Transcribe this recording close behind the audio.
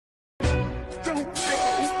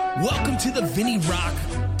Welcome to the VinnyRoc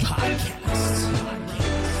podcast.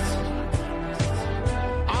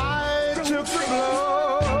 I took the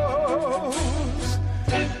blows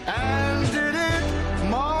and did it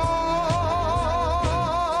my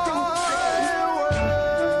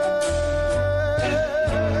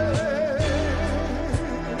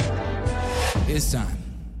way. It's time.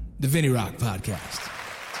 The VinnyRoc podcast.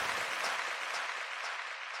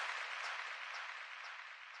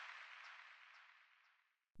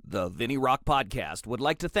 The VinnyRoc podcast would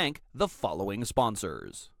like to thank the following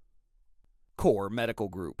sponsors. Core Medical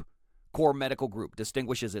Group. Core Medical Group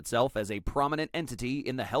distinguishes itself as a prominent entity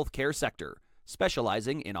in the healthcare sector,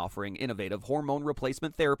 specializing in offering innovative hormone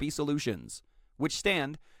replacement therapy solutions, which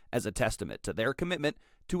stand as a testament to their commitment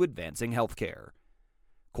to advancing healthcare.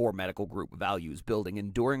 Core Medical Group values building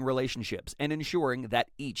enduring relationships and ensuring that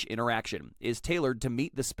each interaction is tailored to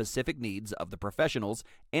meet the specific needs of the professionals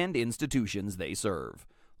and institutions they serve.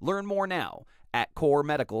 Learn more now at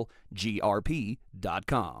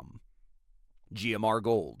coremedicalgrp.com. GMR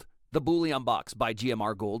Gold. The Bullion Box by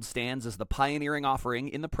GMR Gold stands as the pioneering offering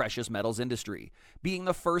in the precious metals industry, being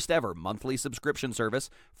the first ever monthly subscription service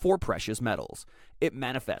for precious metals. It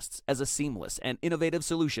manifests as a seamless and innovative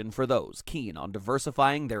solution for those keen on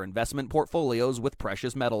diversifying their investment portfolios with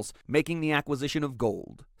precious metals, making the acquisition of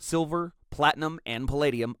gold, silver, platinum, and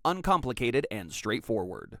palladium uncomplicated and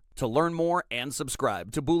straightforward. To learn more and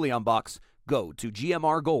subscribe to Bullion Box, go to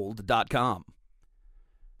gmrgold.com.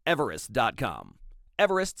 Everest.com.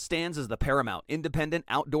 Everest stands as the paramount independent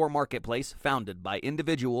outdoor marketplace founded by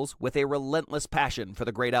individuals with a relentless passion for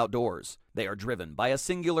the great outdoors. They are driven by a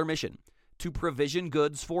singular mission: to provision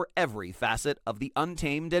goods for every facet of the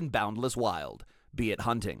untamed and boundless wild, be it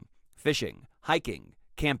hunting, fishing, hiking,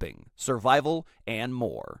 camping, survival, and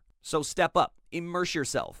more. So step up, immerse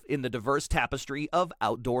yourself in the diverse tapestry of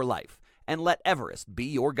outdoor life, and let Everest be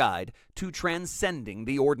your guide to transcending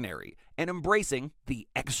the ordinary and embracing the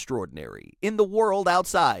extraordinary in the world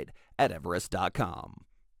outside at Everest.com.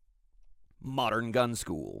 Modern Gun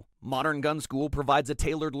School. Modern Gun School provides a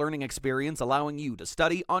tailored learning experience allowing you to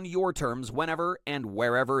study on your terms whenever and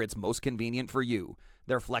wherever it's most convenient for you.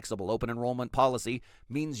 Their flexible open enrollment policy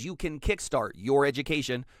means you can kickstart your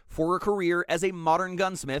education for a career as a modern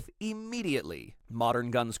gunsmith immediately. Modern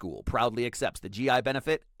Gun School proudly accepts the GI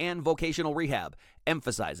benefit and vocational rehab,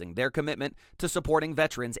 emphasizing their commitment to supporting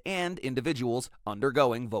veterans and individuals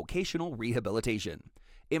undergoing vocational rehabilitation.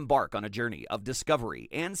 Embark on a journey of discovery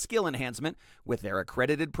and skill enhancement with their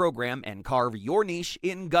accredited program and carve your niche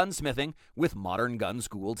in gunsmithing with Modern Gun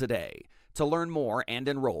School today. To learn more and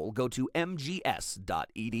enroll, go to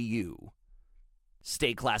mgs.edu.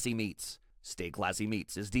 Stay Classy Meats. Stay Classy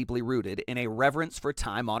Meats is deeply rooted in a reverence for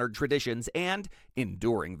time-honored traditions and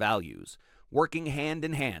enduring values, working hand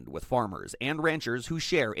in hand with farmers and ranchers who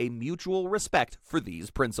share a mutual respect for these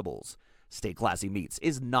principles. Stay Classy Meats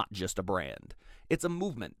is not just a brand. It's a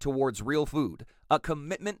movement towards real food, a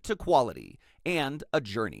commitment to quality, and a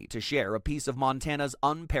journey to share a piece of Montana's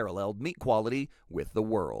unparalleled meat quality with the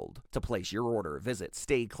world. To place your order, visit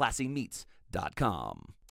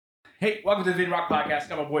stayclassymeats.com. Hey, welcome to the VinnyRoc podcast.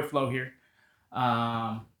 Got my boy Flo here.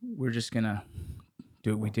 We're just going to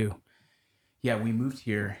do what we do. Yeah, we moved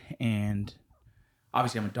here, and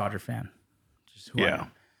obviously I'm a Dodger fan. Just who I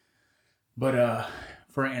am. But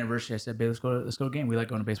for our anniversary, I said, babe, let's go to a game. We like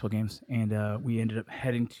going to baseball games. And we ended up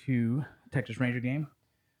heading to Texas Ranger game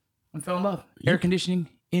and fell in love. Air conditioning,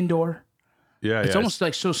 indoor. Yeah, it's almost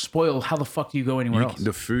like so spoiled. How the fuck do you go anywhere else?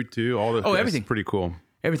 The food too, everything. Pretty cool.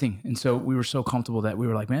 Everything. And so we were so comfortable that we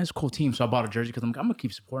were like, man, it's a cool team. So I bought a jersey because I'm going to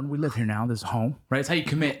keep supporting. We live here now. This is home, right? It's how you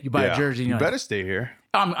commit. You buy a jersey. You know, better stay here.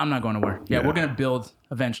 I'm not going nowhere. Yeah, we're going to build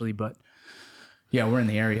eventually, but yeah, we're in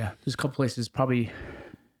the area. There's a couple places probably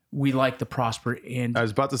we like the Prosper. And I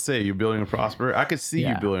was about to say, you're building a Prosper. I could see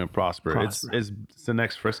you building a Prosper. It's the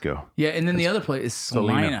next Frisco. Yeah, and then the other place is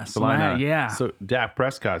Salina. Yeah. So Dak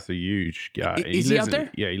Prescott's a huge guy. Is he out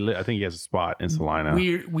there? I think he has a spot in Salina.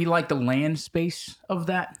 We like the land space of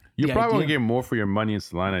that. You're probably going to get more for your money in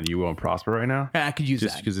Salina than you will in Prosper right now. I could use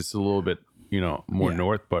just because it's a little bit, more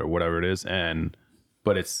north, but whatever it is.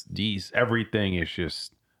 But it's everything is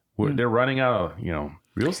just, they're running out of,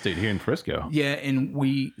 real estate here in Frisco. Yeah, and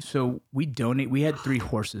we donate. We had 3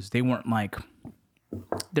 horses. They're not like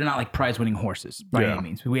prize winning horses by any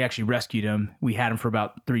means. We actually rescued them. We had them for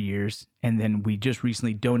about 3 years, and then we just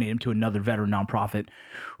recently donated them to another veteran nonprofit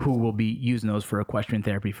who will be using those for equestrian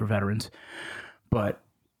therapy for veterans. But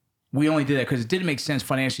we only did that because it didn't make sense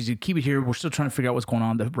financially to keep it here. We're still trying to figure out what's going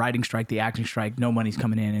on. The writing strike, the acting strike, no money's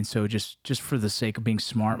coming in. And so just for the sake of being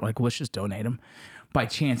smart, let's just donate them. by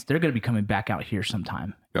chance, they're going to be coming back out here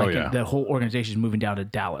sometime. Oh, yeah. The whole organization is moving down to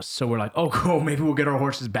Dallas. So we're like, oh, cool. Maybe we'll get our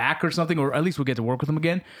horses back or something, or at least we'll get to work with them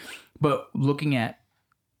again. But looking at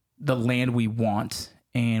the land we want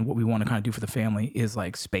and what we want to kind of do for the family is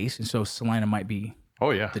like space. And so Salina might be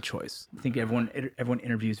the choice. I think everyone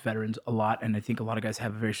interviews veterans a lot, and I think a lot of guys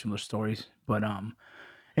have very similar stories. But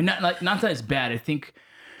and not that it's bad. I think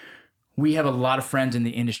we have a lot of friends in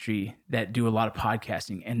the industry that do a lot of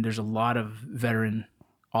podcasting, and there's a lot of veteran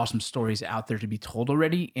awesome stories out there to be told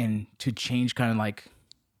already, and to change on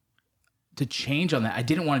that. I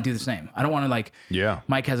didn't want to do the same. I don't want to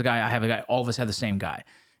Mike has a guy, I have a guy, all of us have the same guy.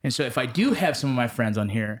 And so if I do have some of my friends on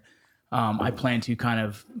here, I plan to kind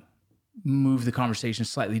of move the conversation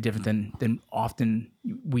slightly different than often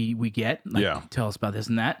we get. Tell us about this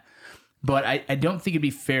and that. But I don't think it'd be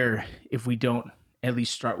fair if we don't at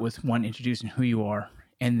least start with one, introducing who you are.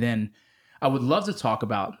 And then I would love to talk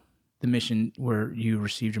about the mission where you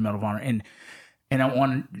received your Medal of Honor. And I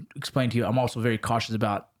want to explain to you, I'm also very cautious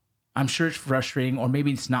about, I'm sure it's frustrating, or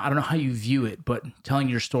maybe it's not. I don't know how you view it, but telling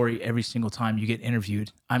your story every single time you get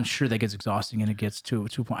interviewed, I'm sure that gets exhausting, and it gets to a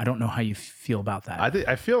point. I don't know how you feel about that.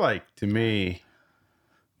 I feel like, to me,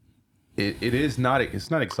 it's not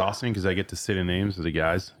exhausting because I get to say the names of the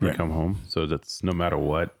guys who come home. So that's, no matter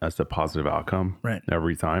what, that's a positive outcome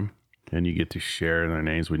every time. And you get to share their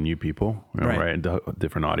names with new people, and a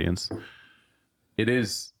different audience. It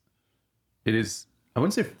is, I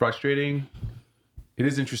wouldn't say frustrating. It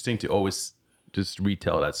is interesting to always just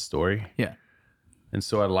retell that story. Yeah. And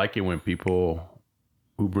so I like it when people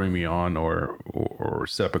who bring me on or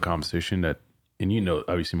set up a conversation that, and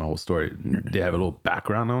obviously my whole story, they have a little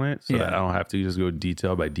background on it, so that I don't have to just go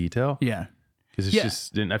detail by detail. Yeah. Because it's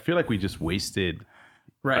just, I feel like we just wasted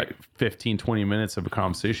 15, 20 minutes of a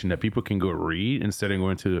conversation that people can go read instead of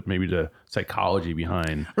going to maybe the psychology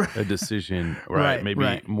behind a decision,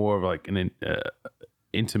 maybe more of like an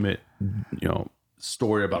intimate,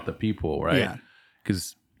 story about the people, right? Yeah.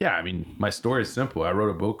 Because I mean, my story is simple. I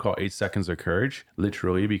wrote a book called 8 Seconds of Courage,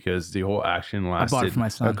 literally, because the whole action lasted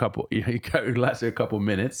a couple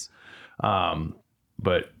minutes.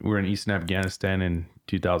 But we're in Eastern Afghanistan in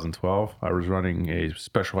 2012. I was running a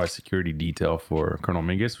specialized security detail for Colonel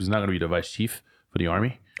Mingus, who's not going to be the vice chief for the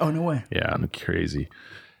Army. Oh, no way. Yeah, I'm crazy.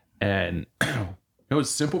 And it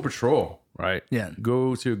was simple patrol, right? Yeah.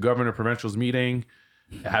 Go to a governor provincial's meeting.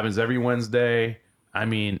 It happens every Wednesday. I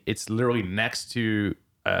mean, it's literally next to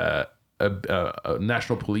a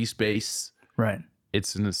national police base. Right.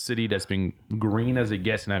 It's in a city that's been green as it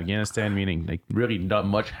gets in Afghanistan, meaning like really not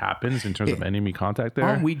much happens in terms of enemy contact there.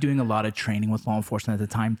 Aren't we doing a lot of training with law enforcement at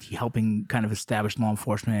the time, helping kind of establish law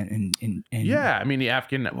enforcement? And yeah, I mean, the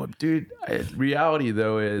Afghan reality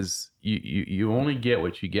though is you only get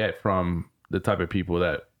what you get from the type of people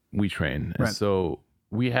that we train. And so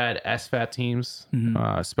we had SFAT teams,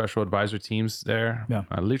 special advisor teams there. Yeah.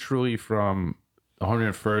 Literally from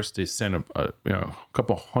 101st, they sent a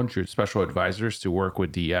couple hundred special advisors to work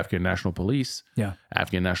with the Afghan National Police,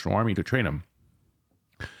 Afghan National Army to train them.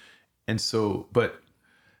 And so, but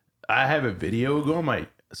I have a video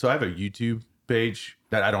so I have a YouTube page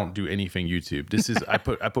that I don't do anything YouTube. This is, I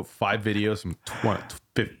put 5 videos from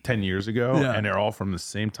 10 years ago, and they're all from the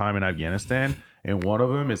same time in Afghanistan. And one of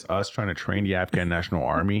them is us trying to train the Afghan National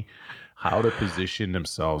Army how to position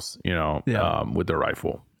themselves, with their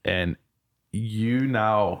rifle. And you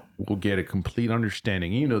now will get a complete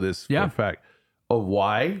understanding, this for a fact, of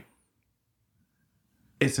why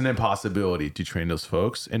it's an impossibility to train those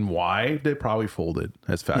folks and why they probably folded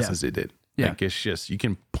as fast as they did. Yeah. Like, it's just, you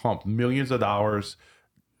can pump millions of dollars,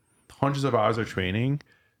 hundreds of hours of training.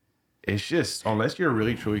 It's just, unless you're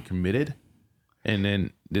really, truly committed, and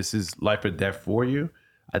then this is life or death for you,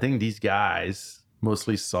 I think these guys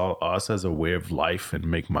mostly saw us as a way of life and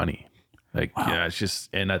make money. Like, it's just,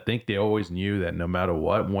 and I think they always knew that no matter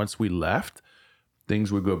what, once we left, things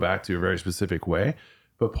would go back to a very specific way.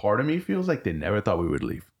 But part of me feels like they never thought we would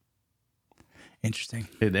leave. Interesting.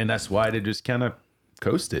 And that's why they just kind of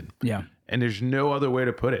coasted. Yeah. And there's no other way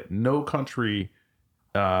to put it. No country,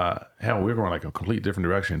 hell, we're going like a complete different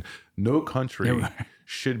direction. No country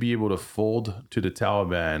should be able to fold to the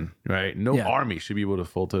Taliban, right? No army should be able to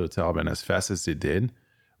fold to the Taliban as fast as they did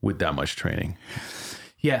with that much training.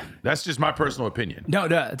 Yeah, that's just my personal opinion. No,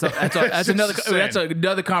 that's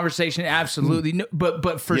another conversation. Absolutely, no,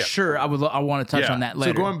 but for sure, I want to touch on that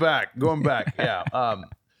later. So going back,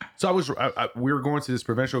 so we were going to this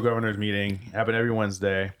provincial governor's meeting, happened every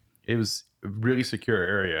Wednesday. It was a really secure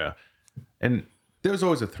area, and there was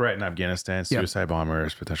always a threat in Afghanistan, suicide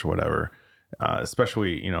bombers, potential whatever,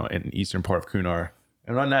 especially in the eastern part of Kunar.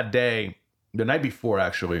 And on that day, the night before,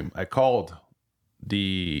 actually, I called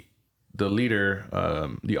the leader,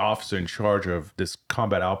 the officer in charge of this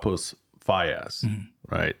combat outpost, FIAS,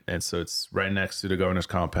 right? And so it's right next to the governor's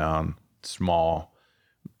compound, small,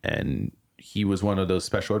 and he was one of those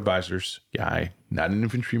special advisors guy, not an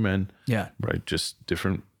infantryman, right? Just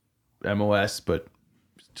different MOS, but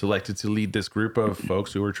selected to lead this group of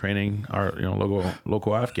folks who were training our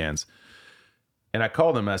local Afghans. And I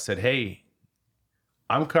called him. I said, "Hey,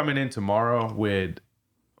 I'm coming in tomorrow with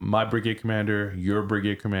my brigade commander, your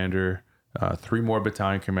brigade commander, 3 more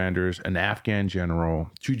battalion commanders, an Afghan general,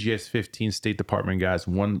 2 GS-15 State Department guys,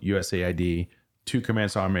 1 USAID, 2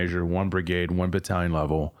 command sergeant major, 1 brigade, 1 battalion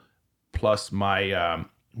level, plus my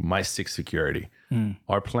 6 security.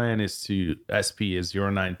 Our plan is to SP is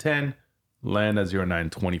 0910, land at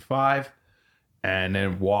 0925, and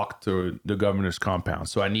then walk to the governor's compound.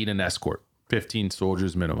 So I need an escort, 15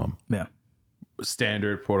 soldiers minimum. Yeah.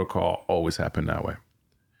 Standard protocol, always happened that way.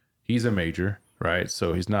 He's a major, right?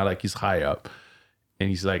 So he's not like he's high up. And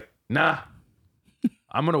he's like, nah,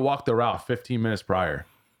 I'm going to walk the route 15 minutes prior.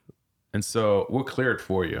 And so we'll clear it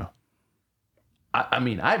for you. I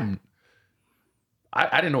mean, I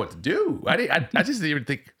didn't know what to do. I just didn't even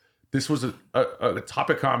think this was a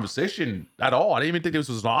topic of conversation at all. I didn't even think this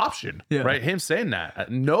was an option, right? Him saying that.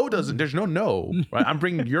 There's no, right? I'm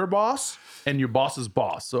bringing your boss and your boss's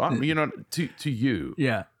boss. So I'm, to you.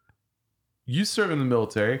 Yeah. You serve in the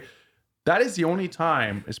military. That is the only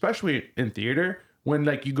time, especially in theater, when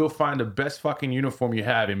like you go find the best fucking uniform you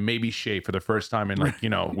have and maybe shave for the first time in like,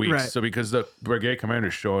 weeks. Right. So because the brigade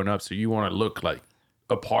commander's showing up, so you want to look like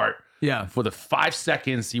apart. Yeah. For the 5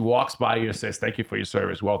 seconds he walks by you and says, "Thank you for your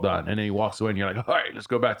service. Well done." And then he walks away and you're like, "All right, let's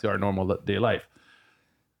go back to our normal day life."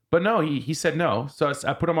 But no, he said no. So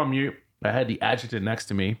I put him on mute. I had the adjutant next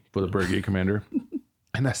to me for the brigade commander.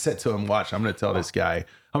 And I said to him, "Watch, I'm going to tell this guy,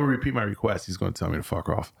 I'm going to repeat my request. He's going to tell me to fuck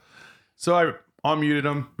off." So I unmuted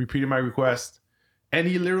him, repeated my request. And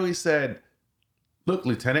he literally said, "Look,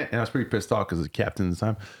 Lieutenant," and I was pretty pissed off because I was captain at the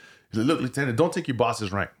time. He said, "Look, Lieutenant, don't take your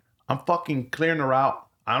boss's rank. I'm fucking clearing the route.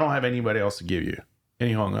 I don't have anybody else to give you." And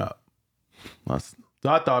he hung up. So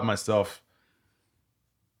I thought to myself,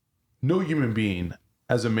 no human being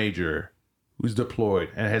as a major who's deployed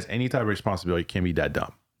and has any type of responsibility can be that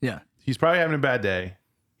dumb. Yeah. He's probably having a bad day.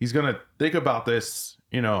 He's going to think about this,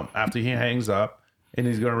 after he hangs up, and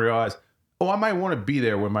he's going to realize, oh, I might want to be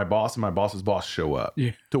there when my boss and my boss's boss show up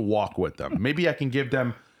to walk with them. Maybe I can give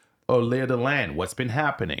them a lay of the land. What's been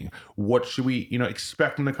happening? What should we,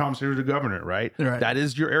 expect from the conversation with the governor, right? That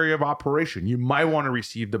is your area of operation. You might want to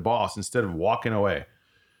receive the boss instead of walking away.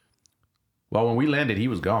 Well, when we landed, he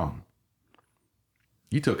was gone.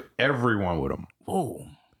 He took everyone with him. Oh,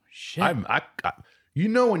 shit.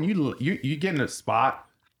 When you get in a spot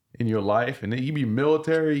in your life, and then you be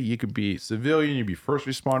military, you could be civilian, you could be first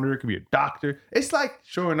responder, it could be a doctor. It's like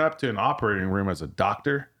showing up to an operating room as a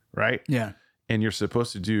doctor, right? Yeah. And you're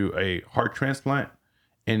supposed to do a heart transplant,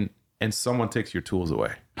 and someone takes your tools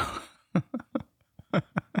away.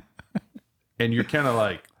 And you're kind of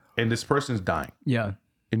like, and this person's dying. Yeah.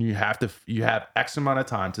 And you have X amount of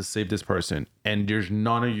time to save this person, and there's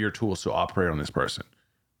none of your tools to operate on this person.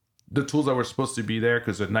 The tools that were supposed to be there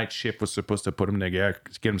because the night shift was supposed to put them together,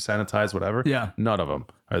 get them sanitized, whatever. Yeah. None of them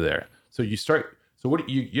are there. So you start. So what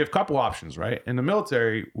you have a couple options, right? In the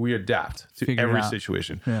military, we adapt to every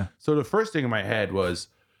situation. Yeah. So the first thing in my head was,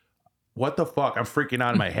 what the fuck? I'm freaking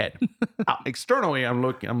out in my head. Externally, I'm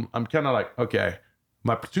kind of like, okay.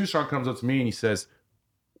 My platoon sergeant comes up to me and he says,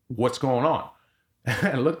 "What's going on?" And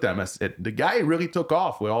I looked at him. I said, the guy really took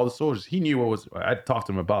off with all the soldiers. He knew what was. I talked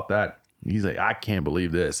to him about that. He's like, "I can't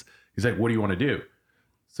believe this." He's like, "What do you want to do?"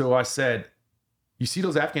 So I said, "You see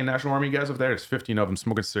those Afghan National Army guys up there? There's 15 of them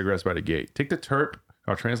smoking cigarettes by the gate. Take the Terp,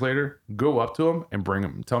 our translator, go up to them and bring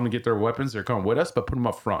them. Tell them to get their weapons. They're coming with us, but put them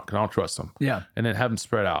up front because I don't trust them." Yeah. And then have them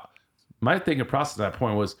spread out. My thinking process at that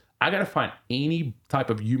point was, I got to find any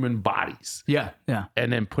type of human bodies. Yeah. Yeah.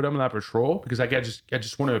 And then put them on that patrol because I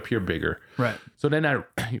just want to appear bigger. Right. So then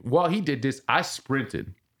while he did this, I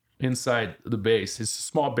sprinted inside the base. It's a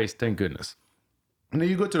small base, thank goodness. And then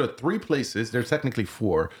you go to the 3 places, there's technically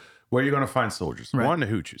 4, where you're going to find soldiers. Right. One, the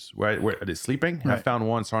Hoochies, right? Where they're sleeping. Right. I found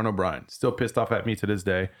one, Sergeant O'Brien. Still pissed off at me to this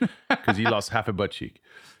day because he lost half a butt cheek.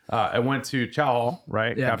 I went to Chow Hall,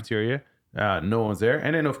 right? Yeah. Cafeteria. No one was there.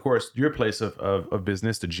 And then, of course, your place of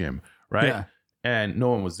business, the gym, right? Yeah. And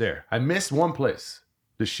no one was there. I missed one place,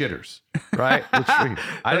 the shitters, right?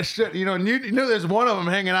 I just shit, there's one of them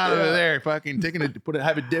hanging out over there, fucking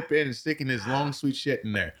have a dip in and sticking his long, sweet shit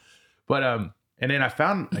in there. But, and then I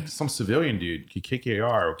found like some civilian dude, KKR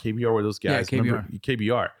or KBR, were those guys. Yeah, KBR. Remember,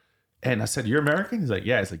 KBR. And I said, "You're American?" He's like,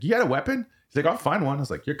 "Yeah." He's like, "You got a weapon?" He's like, I'll find one. I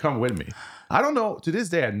was like, you're coming with me. I don't know. To this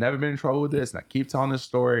day, I've never been in trouble with this. And I keep telling this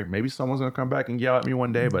story. Maybe someone's going to come back and yell at me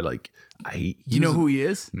one day. But like, you know who he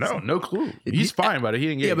is? No clue. He's fine, but he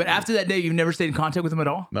didn't get Yeah, but after that day, you've never stayed in contact with him at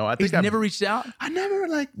all? No, I think He's never reached out? I never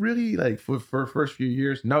like really like for the first few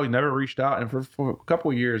years. No, he never reached out. And for a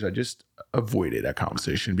couple of years, I just avoided that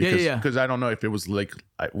conversation because I don't know if it was like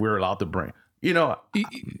we're allowed to bring,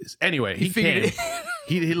 anyway, he came,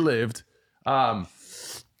 he lived.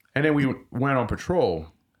 And then we went on patrol.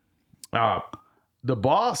 The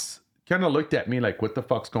boss kind of looked at me like, what the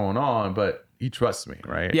fuck's going on? But he trusts me,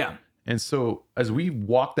 right? Yeah. And so as we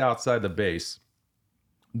walked outside the base,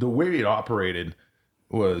 the way it operated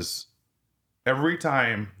was every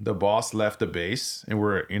time the boss left the base and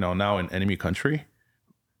we're, now in enemy country,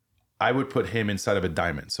 I would put him inside of a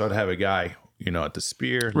diamond. So I'd have a guy, at the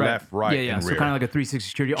spear, left, right, and so rear. kind of like a 360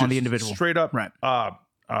 security on the individual. Straight up, right?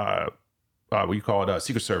 What you call it,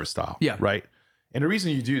 Secret Service style. Yeah. Right. And the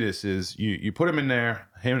reason you do this is you put him in there,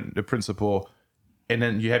 him, the principal, and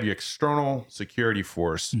then you have your external security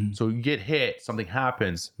force. Mm-hmm. So you get hit, something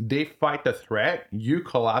happens, they fight the threat, you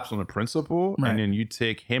collapse on the principal, and then you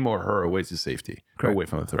take him or her away to safety, away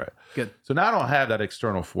from the threat. Good. So now I don't have that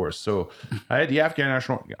external force. So I had the Afghan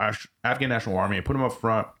National Army. I put him up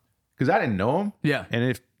front because I didn't know him. Yeah.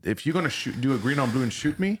 And if you're gonna do a green on blue and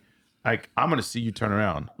shoot me, like, I'm going to see you turn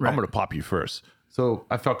around. Right. I'm going to pop you first. So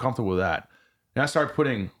I felt comfortable with that. And I started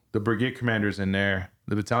putting the brigade commanders in there,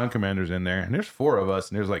 the battalion commanders in there. And there's 4 of us.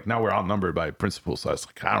 And there's like, now we're outnumbered by principals. So I was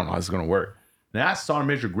like, I don't know how this is going to work. And I asked Sergeant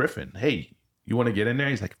Major Griffin, hey, you want to get in there?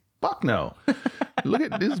 He's like, fuck no. Look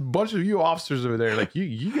at this bunch of you officers over there. Like,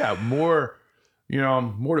 you got more,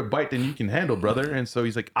 more to bite than you can handle, brother. And so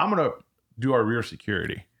he's like, I'm going to do our rear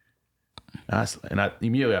security. And I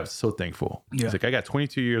immediately, I was so thankful. Yeah. It's like, I got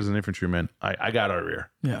 22 years as an infantryman. I got our rear.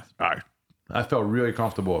 Yeah. All right. I felt really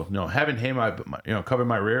comfortable. Having him, cover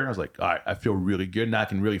my rear. I was like, all right, I feel really good. Now I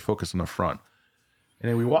can really focus on the front. And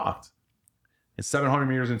then we walked. And 700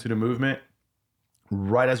 meters into the movement,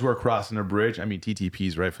 right as we're crossing the bridge,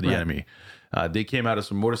 TTPs, right, for the enemy. They came out of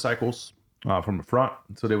some motorcycles from the front.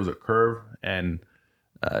 So there was a curve and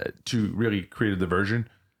to really create a diversion.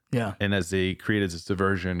 Yeah. And as they created this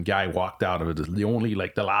diversion, guy walked out of it.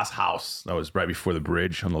 The last house that was right before the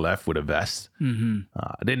bridge on the left with a vest. Mm-hmm.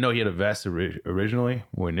 I didn't know he had a vest initially.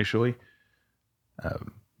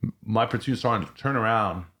 My platoon sergeant turned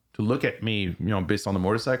around to look at me, based on the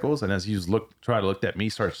motorcycles. And as he was trying to look at me,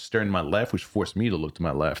 started staring to my left, which forced me to look to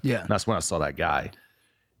my left. Yeah. And that's when I saw that guy.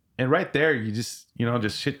 And right there, you just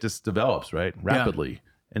shit just develops, right? Rapidly. Yeah.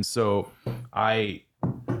 And so I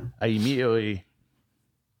immediately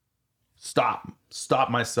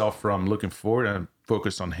stop myself from looking forward and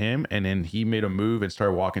focused on him. And then he made a move and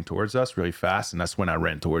started walking towards us really fast. And that's when I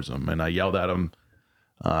ran towards him and I yelled at him.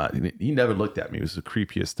 He never looked at me. It was the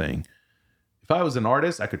creepiest thing. If I was an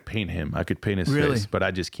artist, I could paint him. I could paint his face, but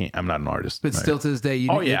I just can't. I'm not an artist. But still to this day,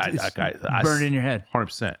 it's burned in your head.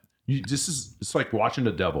 100%. It's like watching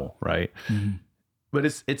the devil, right? Mm-hmm. But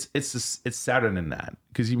it's sadder than that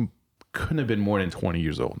because he couldn't have been more than 20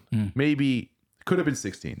 years old. Mm. Maybe could have been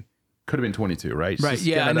 16. Could have been 22, right? Right.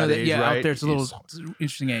 Yeah, I know that. Yeah, right? Out there, it's a little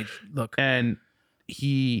interesting age. Look, and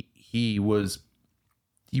he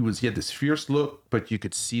had this fierce look, but you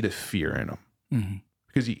could see the fear in him. Mm-hmm.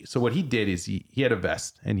 Because what he did is he had a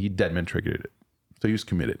vest and he deadman triggered it, so he was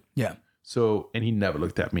committed. Yeah. So and he never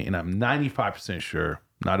looked at me, and I'm 95% sure,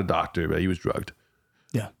 not a doctor, but he was drugged.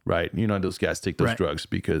 Yeah. Right. Those guys take those drugs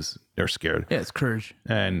because they're scared. Yeah, it's courage.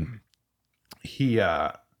 And he.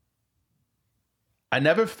 I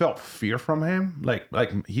never felt fear from him. Like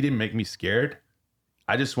he didn't make me scared.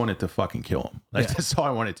 I just wanted to fucking kill him. That's all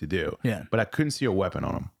I wanted to do. Yeah. But I couldn't see a weapon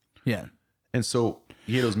on him. Yeah. And so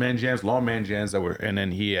he had those long man jams and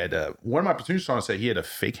then he had one of my platoon sergeants said he had a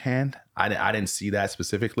fake hand. I didn't see that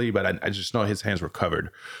specifically, but I just know his hands were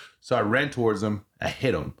covered. So I ran towards him. I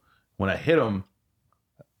hit him. When I hit him,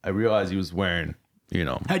 I realized he was wearing.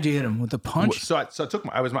 How'd you hit him with a punch? So I took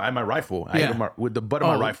my rifle. I hit him with the butt of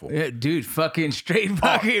my rifle. Yeah, dude, fucking straight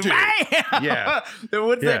fucking bam! Yeah.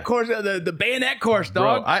 What's that course? The bayonet course,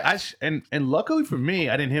 dog. Bro, and luckily for me,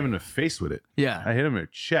 I didn't hit him in the face with it. Yeah. I hit him in the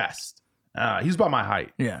chest. He was about my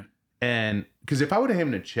height. Yeah. And because if I would have hit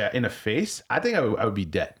him in the face, I think I would be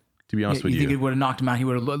dead. To be honest with you. You think it would have knocked him out? He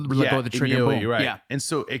would have let go of the trigger. Boom. Right. Yeah. And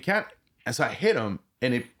so and so I hit him,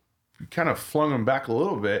 and it kind of flung him back a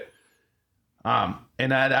little bit.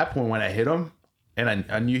 And at that point when I hit him and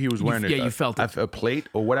I knew he was wearing a plate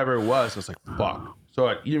or whatever it was, I was like, fuck. So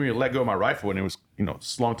I immediately let go of my rifle and it was,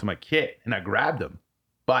 slung to my kit and I grabbed him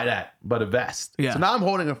by the vest. Yeah. So now I'm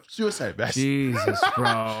holding a suicide vest. Jesus,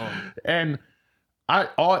 bro. And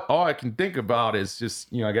all I can think about is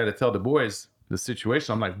just, I got to tell the boys the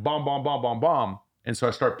situation. I'm like, bomb, bomb, bomb, bomb, bomb. And so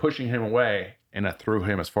I start pushing him away, and I threw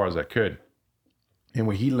him as far as I could. And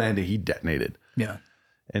when he landed, he detonated. Yeah.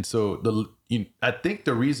 And so I think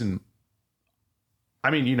the reason,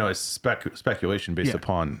 it's speculation based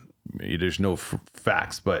upon, there's no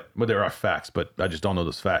facts, but there are facts, but I just don't know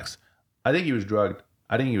those facts. I think he was drugged.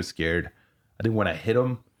 I think he was scared. I think when I hit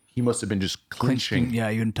him, he must have been just clinching. Yeah,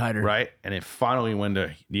 even tighter. Right? And it finally, when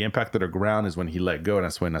the impact of the ground is when he let go, and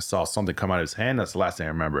that's when I saw something come out of his hand. That's the last thing I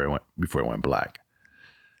remember before it went black.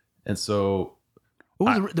 And so...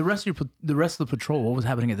 What was the rest of the patrol? What was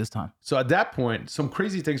happening at this time? So at that point, some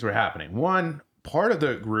crazy things were happening. One, part of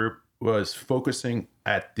the group was focusing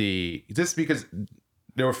just because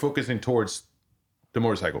they were focusing towards the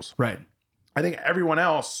motorcycles. Right. I think everyone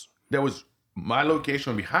else that was my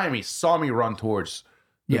location behind me saw me run towards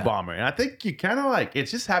the bomber. And I think you kind of it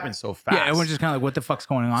just happened so fast. Yeah, everyone's just kind of what the fuck's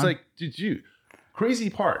going on? It's crazy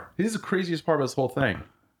part. This is the craziest part of this whole thing.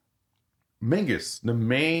 Mingus, the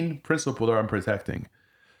main principal that I'm protecting,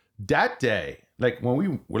 that day, when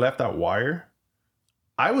we left that wire,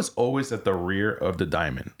 I was always at the rear of the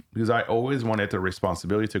diamond because I always wanted the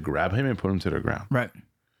responsibility to grab him and put him to the ground. Right.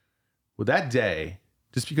 Well, that day,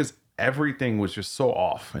 just because everything was just so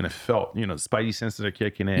off and it felt, the spidey senses are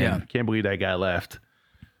kicking in. Yeah. Can't believe that guy left.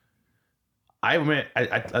 I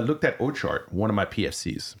looked at Ochart, one of my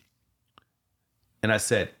PFCs, and I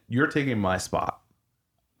said, "You're taking my spot.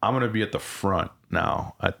 I'm going to be at the front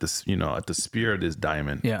now at this, at the spear of this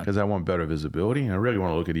diamond because I want better visibility. And I really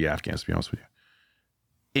want to look at the Afghans, to be honest with you.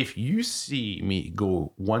 If you see me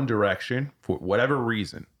go one direction for whatever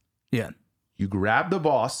reason, you grab the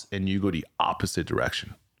boss and you go the opposite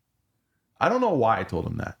direction." I don't know why I told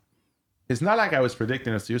him that. It's not like I was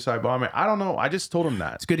predicting a suicide bomber. I don't know. I just told him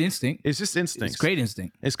that. It's good instinct. It's just instincts. It's great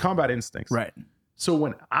instinct. It's combat instincts. Right. So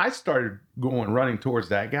when I started running towards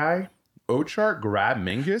that guy, Ochart grabbed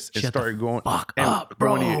Mingus and started going fuck up,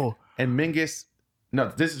 bro. And Mingus, no,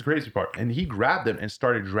 this is the crazy part. And he grabbed him and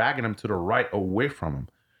started dragging him to the right away from him.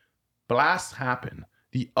 Blast happened.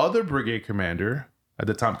 The other brigade commander at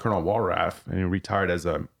the time, Colonel Walrath, and he retired as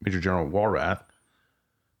a Major General Walrath,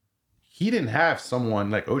 he didn't have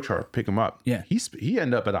someone like Ochart pick him up. Yeah. He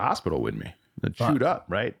ended up at the hospital with me, chewed up,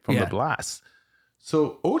 right, from the blast.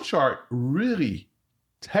 So Ochart really,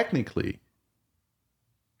 technically,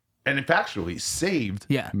 and factually saved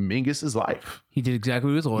Mingus's life. He did exactly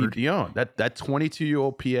what he was ordered. That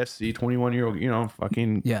 22-year-old PFC, 21-year-old,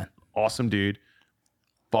 fucking awesome dude,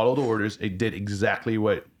 followed the orders. It did exactly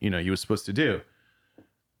what, he was supposed to do.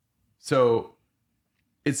 So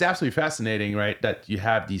it's absolutely fascinating, right? That you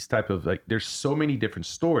have these type of there's so many different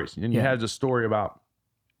stories. And then you have the story about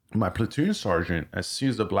my platoon sergeant. As soon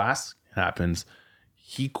as the blast happens,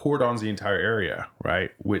 he cordons the entire area,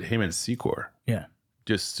 right? With him and C-Corps. Yeah.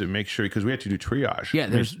 Just to make sure, because we had to do triage. Yeah,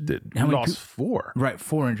 we lost 4. Right,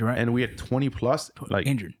 4 injured, right? And we had 20 plus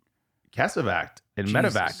injured. Casevac and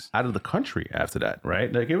medevac out of the country after that,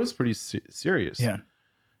 right? It was pretty serious. Yeah.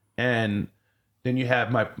 And then you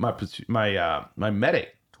have my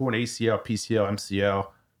medic, torn ACL, PCL, MCL,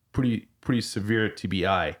 pretty severe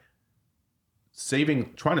TBI,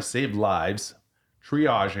 trying to save lives,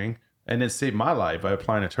 triaging, and then save my life by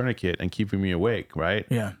applying a tourniquet and keeping me awake, right?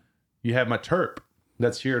 Yeah. You have my Terp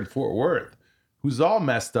that's here in Fort Worth, who's all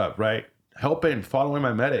messed up, right? Following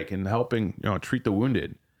my medic and helping, treat the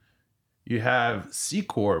wounded. You have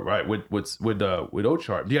C-Corps, right, with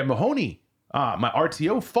Ochart. You have Mahoney, my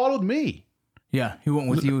RTO, followed me. Yeah, he went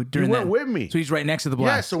with you during that. He went with me. So he's right next to the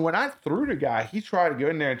blast. Yeah, so when I threw the guy, he tried to go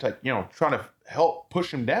in there and trying to help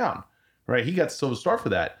push him down, right? He got the Silver Star for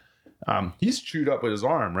that. He's chewed up with his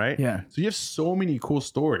arm, right? Yeah. So you have so many cool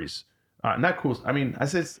stories. Not cool. I mean, I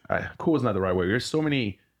said cool is not the right word. There's so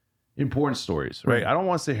many important stories, right? I don't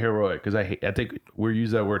want to say heroic because I think we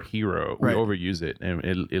use that word hero. We overuse it and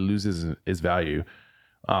it loses its value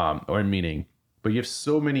or meaning. But you have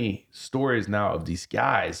so many stories now of these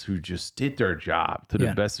guys who just did their job to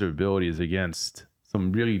the best of their abilities against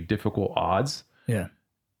some really difficult odds. Yeah.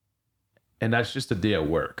 And that's just a day of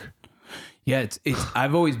work. Yeah, it's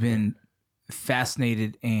I've always been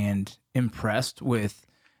fascinated and impressed with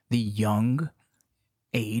the young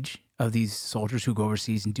age of these soldiers who go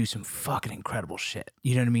overseas and do some fucking incredible shit.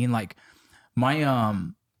 You know what I mean? Like my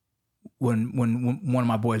when one of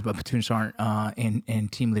my boys, my platoon sergeant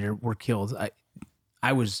and team leader were killed,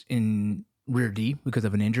 I was in rear D because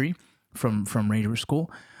of an injury from Ranger School.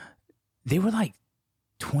 They were like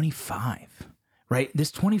 25, right?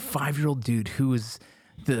 This 25-year-old dude who was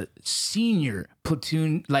the senior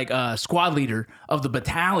platoon, squad leader of the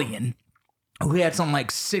battalion, who had some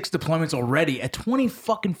like 6 deployments already at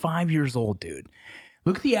 25 years old, dude.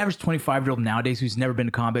 Look at the average 25-year-old nowadays who's never been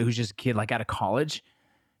to combat, who's just a kid like out of college.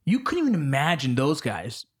 You couldn't even imagine those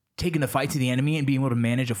guys taking the fight to the enemy and being able to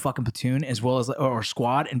manage a fucking platoon as well as or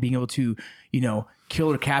squad and being able to,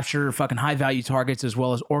 kill or capture fucking high value targets as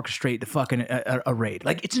well as orchestrate the fucking a raid.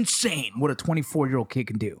 Like, it's insane what a 24-year-old kid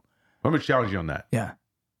can do. I'm gonna challenge you on that. Yeah.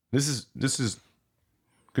 This is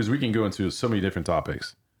because we can go into so many different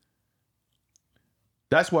topics.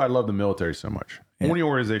 That's why I love the military so much. Yeah. Only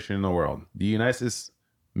organization in the world, the United States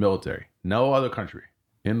military, no other country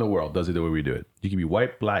in the world does it the way we do it. You can be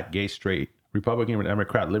white, black, gay, straight, Republican,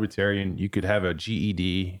 Democrat, Libertarian. You could have a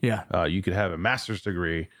GED. Yeah. You could have a master's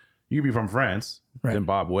degree. You could be from France,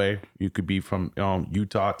 Zimbabwe. You could be from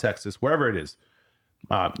Utah, Texas, wherever it is.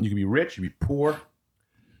 You can be rich. You can be poor.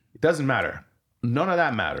 It doesn't matter. None of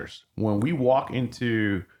that matters. When we walk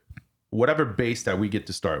into whatever base that we get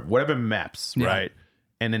to start, whatever maps, right?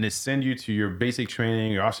 And then they send you to your basic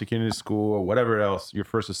training, your officer candidate school, or whatever else, your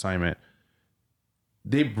first assignment.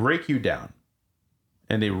 They break you down,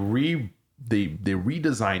 and they redesign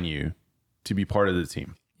you to be part of the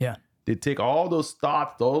team. Yeah. They take all those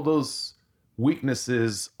thoughts, all those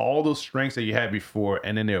weaknesses, all those strengths that you had before,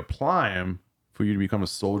 and then they apply them for you to become a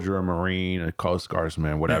soldier, a Marine, a Coast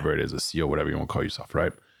Guardsman, whatever it is, a SEAL, whatever you want to call yourself,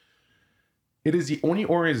 right? It is the only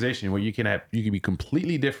organization where you can be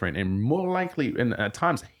completely different and more likely, and at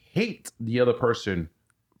times, hate the other person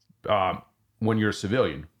when you're a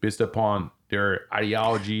civilian, based upon their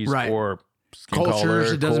ideologies or skin cultures, color,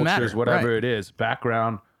 it doesn't matter, whatever it is,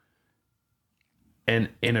 background. And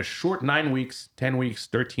in a short 9 weeks, 10 weeks,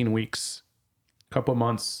 13 weeks, couple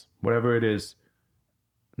months, whatever it is,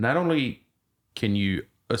 not only can you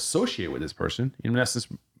associate with this person, in essence,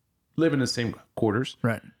 live in the same quarters,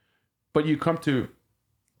 right? But you come to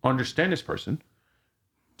understand this person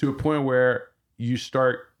to a point where you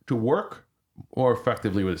start to work more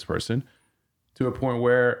effectively with this person, to a point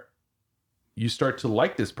where you start to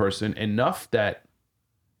like this person enough that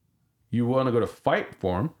you want to go to fight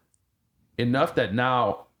for him, enough that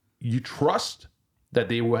now you trust that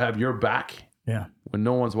they will have your back when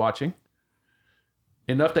no one's watching,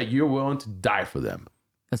 enough that you're willing to die for them.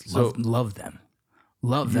 That's love them.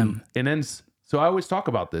 Love them. And then, so I always talk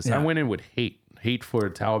about this. I went in with hate for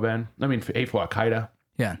Taliban. I mean, hate for Al-Qaeda.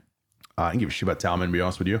 Yeah. I didn't give a shit about Taliban, to be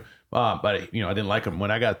honest with you. But, I didn't like them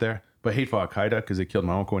when I got there. But hate for Al-Qaeda because they killed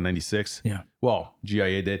my uncle in 96. Yeah. Well,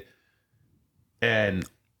 GIA did. And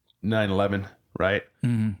 9/11, right?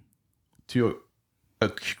 Mm-hmm. To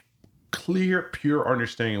a clear, pure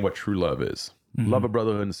understanding of what true love is. Mm-hmm. Love of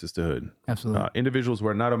brotherhood and sisterhood. Absolutely. Individuals who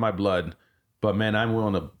are not of my blood, but man, I'm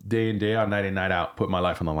willing to day in, day out, night in, night out, put my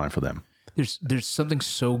life on the line for them. There's something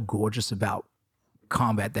so gorgeous about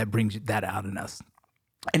combat that brings that out in us.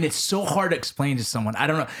 And it's so hard to explain to someone. I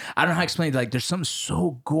don't know how to explain it. Like, there's something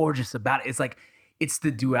so gorgeous about it. It's like, it's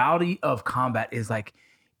the duality of combat is like,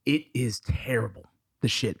 it is terrible. The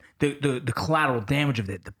shit, the collateral damage of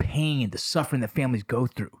it, the pain, the suffering that families go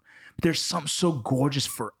through. But there's something so gorgeous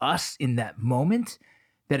for us in that moment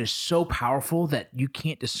that is so powerful that you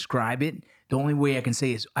can't describe it. The only way I can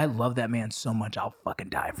say is, I love that man so much, I'll fucking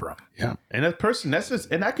die for him. Yeah. And that person,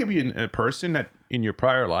 and that could be a person that in your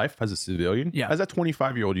prior life as a civilian, as that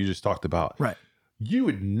 25-year-old you just talked about, right? You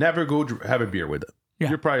would never go have a beer with them. Yeah.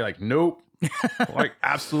 You're probably like, nope. Like,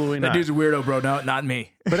 absolutely not. That dude's a weirdo, bro. No, not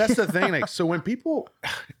me. But that's the thing. Like, so when people,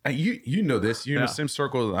 you know this, you're in the same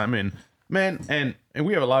circle I'm in, man, and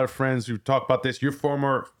we have a lot of friends who talk about this.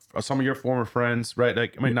 Some of your former friends, right?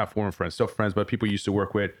 Like, I mean, not former friends, still friends, but people you used to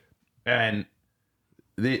work with. And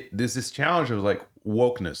there's this challenge of like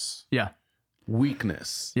wokeness. Yeah.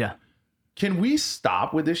 Weakness. Yeah. Can we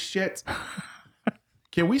stop with this shit?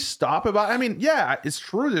 Can we stop about, I mean, yeah, it's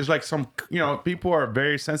true. There's like some, people are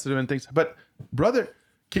very sensitive and things, but brother,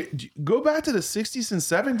 go back to the 60s and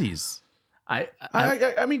 70s.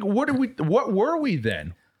 I mean, what were we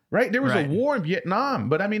then? Right? There was a war in Vietnam,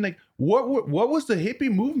 but I mean, like, what was the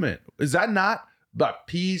hippie movement? Is that not about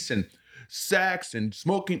peace and sex and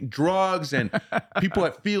smoking drugs and people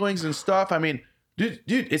had feelings and stuff? I mean, dude,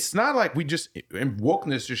 it's not like and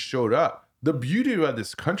wokeness just showed up. The beauty of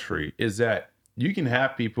this country is that you can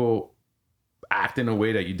have people act in a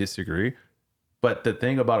way that you disagree. But the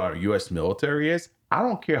thing about our U.S. military is, I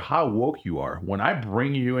don't care how woke you are. When I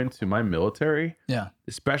bring you into my military,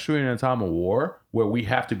 especially in a time of war where we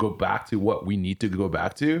have to go back to what we need to go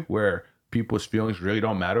back to, where people's feelings really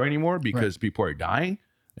don't matter anymore because people are dying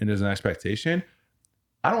and there's an expectation.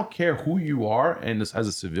 I don't care who you are, and as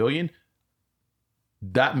a civilian,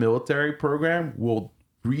 that military program will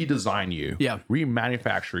redesign you,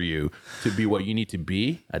 remanufacture you to be what you need to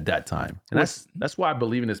be at that time. And that's why I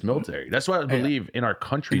believe in this military. That's why I believe in our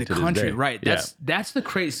country in the to country, this day. right? That's the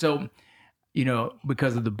crazy. So,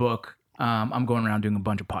 because of the book, I'm going around doing a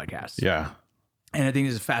bunch of podcasts. Yeah. And I think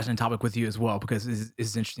this is a fascinating topic with you as well, because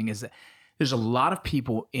it's interesting is that there's a lot of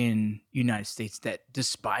people in United States that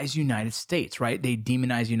despise United States, right? They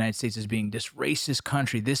demonize the United States as being this racist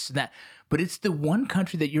country, this, that. But it's the one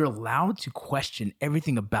country that you're allowed to question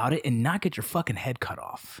everything about it and not get your fucking head cut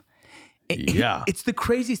off. It's the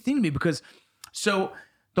craziest thing to me because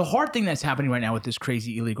the hard thing that's happening right now with this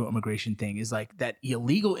crazy illegal immigration thing is like that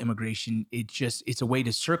illegal immigration, it's a way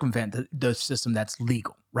to circumvent the system that's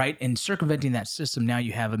legal, right? And circumventing that system, now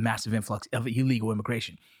you have a massive influx of illegal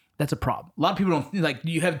immigration. That's a problem. A lot of people don't like.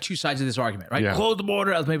 You have two sides of this argument, right? Yeah. Close the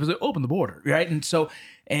border. Other people say open the border, right? And so,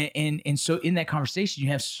 and so in that conversation, you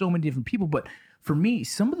have so many different people. But for me,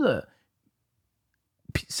 some of the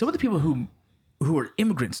people who are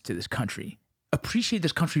immigrants to this country appreciate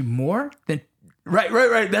this country more than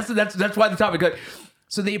right. That's why the topic.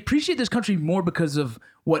 So they appreciate this country more because of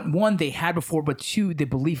what, one, they had before, but two, the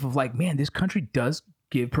belief of like, man, this country does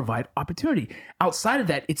provide opportunity. Outside of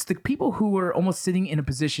that, it's the people who are almost sitting in a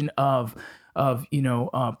position of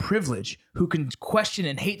privilege, who can question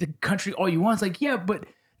and hate the country all you want. It's like, yeah, but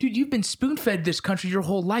dude, you've been spoon-fed this country your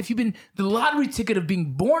whole life. The lottery ticket of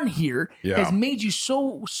being born here has made you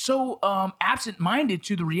so absent-minded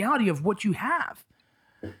to the reality of what you have.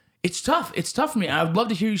 It's tough. It's tough for me. I'd love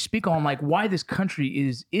to hear you speak on like why this country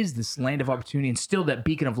is this land of opportunity and still that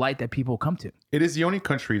beacon of light that people come to. It is the only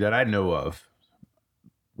country that I know of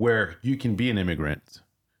where you can be an immigrant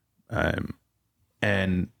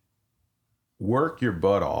and work your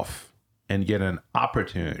butt off and get an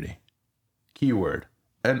opportunity. Keyword,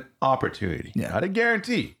 an opportunity. Yeah. Not a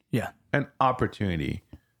guarantee. Yeah. An opportunity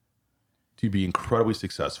to be incredibly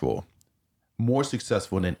successful, more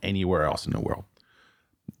successful than anywhere else in the world.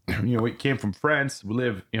 We came from France. We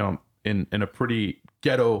live, in a pretty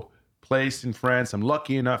ghetto place in France. I'm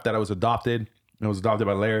lucky enough that I was adopted. I was adopted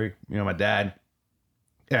by Larry, my dad.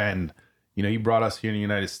 And, he brought us here in the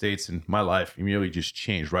United States, and my life immediately just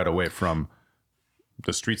changed right away from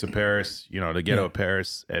the streets of Paris, the ghetto of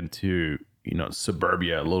Paris, and to,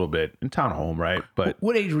 suburbia a little bit, in town home, right? But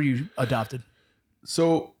what age were you adopted?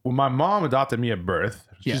 So when my mom adopted me at birth,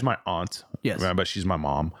 she's my aunt, right? But she's my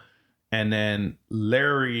mom. And then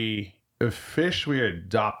Larry officially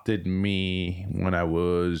adopted me when I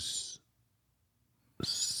was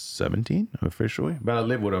 17, officially. But I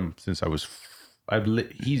lived with him since I was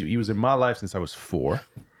he was in my life since I was 4,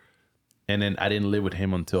 and then I didn't live with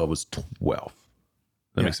him until I was 12.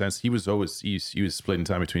 That makes sense. He was splitting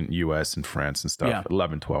time between U.S. and France and stuff.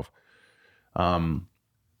 11, 12.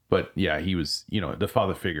 But yeah, he was the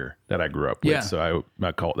father figure that I grew up with. So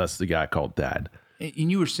that's the guy I called Dad.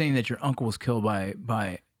 And you were saying that your uncle was killed by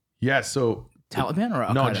so Taliban or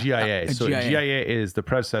Al-Qaeda? No, GIA. So GIA is the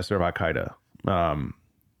predecessor of Al Qaeda.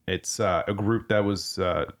 It's a group that was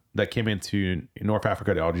that came into North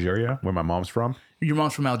Africa to Algeria, where my mom's from. Your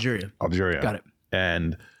mom's from Algeria. Got it.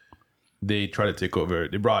 And they tried to take over.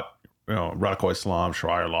 They brought radical Islam,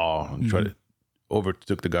 Sharia law, and tried to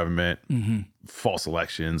overtook the government, false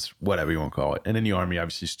elections, whatever you want to call it. And then the army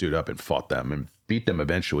obviously stood up and fought them and beat them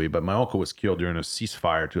eventually. But my uncle was killed during a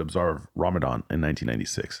ceasefire to observe Ramadan in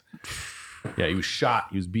 1996. Yeah, he was shot.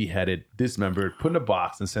 He was beheaded, dismembered, put in a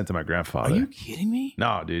box, and sent to my grandfather. Are you kidding me?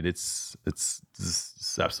 No, dude, it's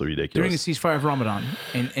absolutely ridiculous. During the ceasefire of Ramadan,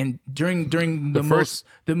 and during the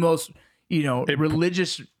most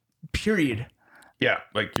religious period. Yeah,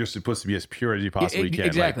 like you're supposed to be as pure as you possibly can.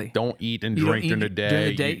 Exactly. Like, don't eat and drink during the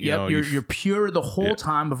day. You're pure the whole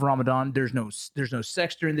time of Ramadan. There's no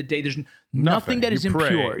sex during the day. There's nothing that is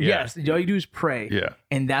impure. Yeah. Yes, all you do is pray. Yeah,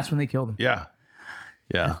 and that's when they killed him. Yeah.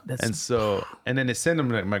 And then they sent him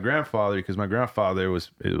to my grandfather, because my grandfather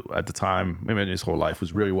was at the time, his whole life,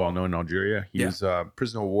 was really well known in Algeria. He was a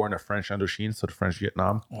prisoner of war in the French Indochine, so the French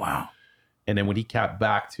Vietnam. Wow. And then when he got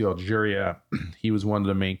back to Algeria, he was one of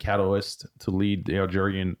the main catalysts to lead the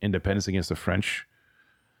Algerian independence against the French.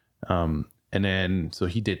 And then so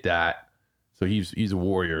he did that. So he's a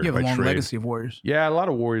warrior. You have a long trade. legacy of warriors. Yeah, a lot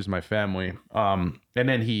of warriors in my family. And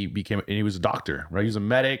then he was a doctor, right? He was a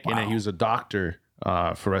medic, and then he was a doctor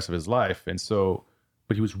for the rest of his life. And so,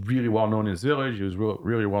 but he was really well known in his village. He was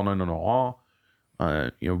really well known in the hall,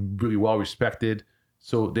 really well respected.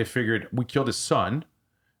 So they figured, we killed his son,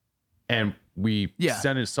 and we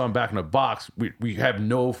send his son back in a box. We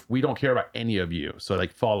don't care about any of you. So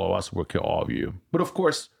like, follow us, we'll kill all of you. But of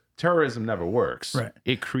course, terrorism never works. Right.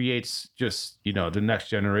 It creates just, the next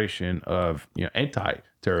generation of,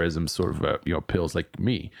 terrorism sort of pills like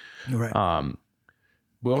me. Right.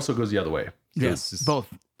 But also goes the other way. So Yes. it's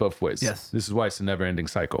Both ways. Yes. This is why it's a never ending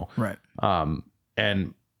cycle. Right.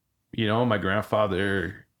 And my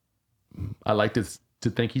grandfather, I like to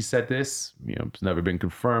think he said this, it's never been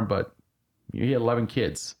confirmed, but he had 11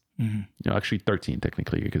 kids. Actually 13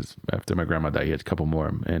 technically, because after my grandma died, he had a couple more,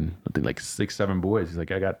 and I think like 6, 7 boys. He's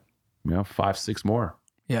like, I got 5, 6 more.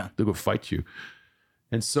 Yeah. To go fight you.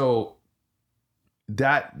 And so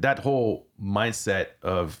that whole mindset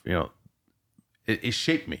of it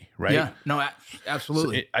shaped me, right? Yeah. No,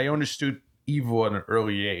 absolutely. So I understood evil at an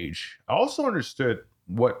early age. I also understood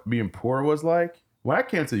what being poor was like. When I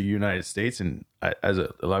came to the United States, and as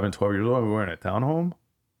a 11, 12 years old, we were in a townhome.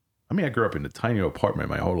 I mean, I grew up in a tiny apartment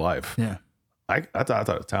my whole life. Yeah. I thought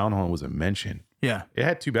a townhome was a mansion. Yeah. It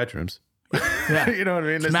had 2 bedrooms. Yeah. You know what I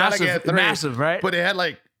mean? It's massive, not like it had 3, massive, right? But it had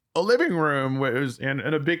like a living room where it was and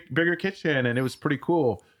a bigger kitchen, and it was pretty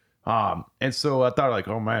cool. And so I thought like,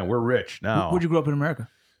 oh man, we're rich now. Where'd you grow up in America?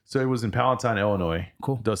 So it was in Palatine, Illinois.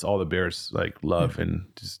 Cool. Does all the bears like love and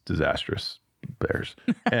just disastrous bears.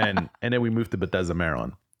 and then we moved to Bethesda,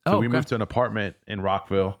 Maryland. So we moved to an apartment in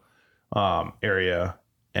Rockville area.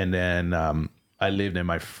 And then I lived in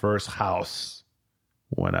my first house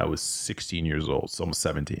when I was 16 years old, so almost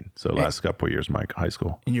 17. So last couple of years of my high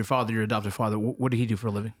school. And your father, your adopted father, what did he do for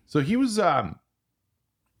a living? So he was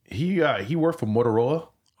he worked for Motorola.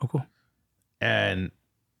 Oh, cool. And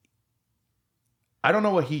I don't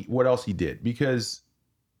know what else he did, because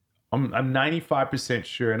I'm 95%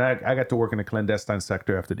 sure, and I got to work in the clandestine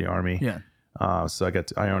sector after the army. Yeah. So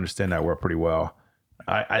I understand that work pretty well.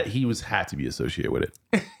 He had to be associated with it.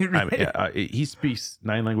 Right. I mean, he speaks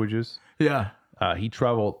 9 languages. Yeah. He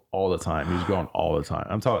traveled all the time. He was gone all the time.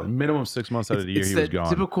 I'm talking minimum 6 months out of the year. He was gone.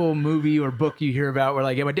 Typical movie or book you hear about where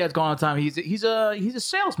like, yeah, my dad's gone all the time. He's a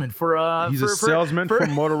salesman for He's a salesman for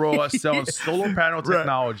Motorola selling solar panel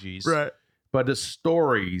technologies. Right. But the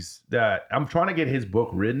stories that I'm trying to get his book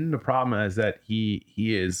written, the problem is that he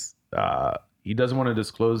doesn't want to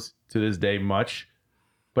disclose to this day much.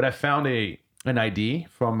 But I found an ID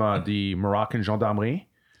from the Moroccan gendarmerie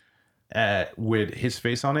with his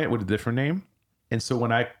face on it with a different name. And so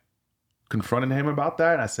when I confronted him about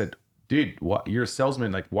that, I said, dude, what, you're a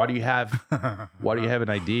salesman. Like, why do you have an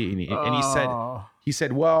ID? And he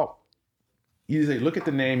said, well, he's like, look at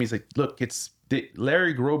the name. He's like, look,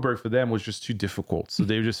 Larry Groberg for them was just too difficult. So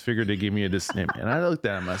they just figured they'd give me this name. And I looked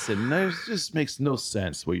at him. I said, no, this just makes no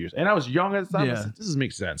sense what you're saying. And I was young at the time. I said, this doesn't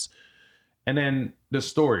make sense. And then the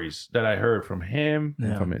stories that I heard from him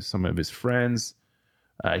and from some of his friends,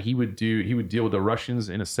 he would deal with the Russians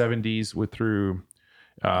in the 70s through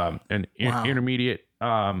an intermediate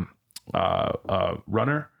runner.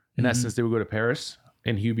 In essence, they would go to Paris,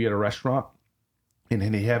 and he would be at a restaurant, and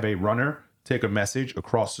then they have a runner take a message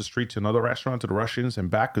across the street to another restaurant to the Russians and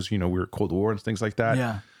back, because we were Cold War and things like that.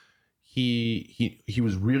 Yeah. He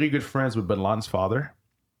was really good friends with Bin Laden's father.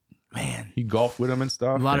 Man, he golfed with him and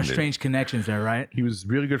stuff. A lot of strange connections there, right? He was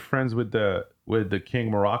really good friends with the King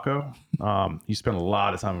of Morocco. He spent a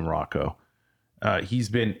lot of time in Morocco. He's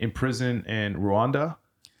been in prison in Rwanda.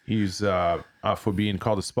 He's for being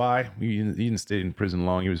called a spy. He didn't stay in prison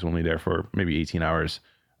long. He was only there for maybe 18 hours.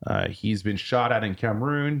 He's been shot at in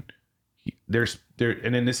Cameroon.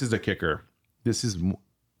 And then this is the kicker. This is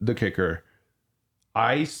the kicker.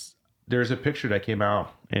 There's a picture that came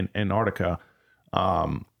out in Antarctica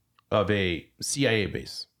of a CIA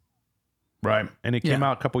base, right? And it came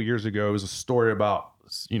out a couple years ago. It was a story about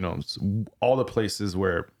all the places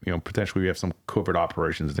where potentially we have some covert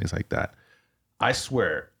operations and things like that. I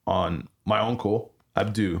swear on my uncle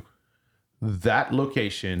Abdu, that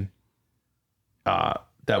location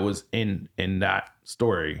that was in that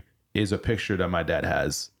story is a picture that my dad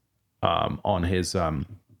has on his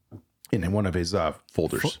in one of his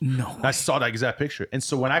folders. No, I saw that exact picture, and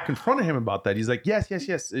so when I confronted him about that, he's like, "Yes."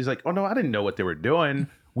 He's like, "Oh no, I didn't know what they were doing.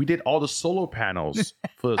 We did all the solar panels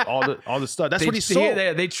for all the stuff. That's what he sold.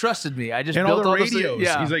 They trusted me. I just and built all the radios.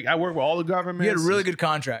 Yeah. He's like, I work with all the governments. He had a really good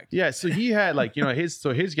contract. Yeah, so he had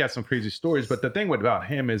his got some crazy stories. But the thing about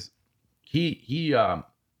him is he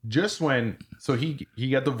just when he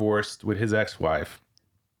got divorced with his ex-wife.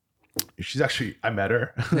 She's actually, I met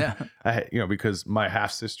her. Yeah. Because my half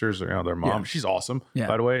sisters are their mom. Yeah. She's awesome,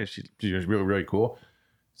 by the way. She was really, really cool.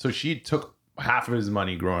 So she took half of his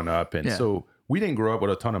money growing up. And so we didn't grow up with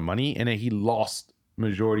a ton of money. And then he lost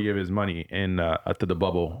majority of his money after the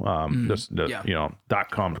bubble,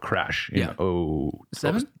 .com crash in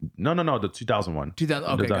 07? No, the 2001. 2000.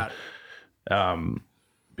 Okay, got it.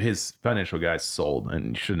 His financial guys sold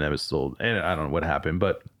and shouldn't have sold. And I don't know what happened,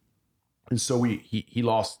 but and so he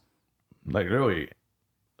lost like really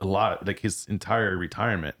a lot, like his entire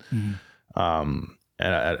retirement. And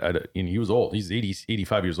he was old. He's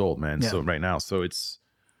 85 years old, man. So right now, so it's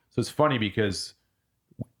funny because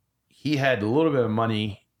he had a little bit of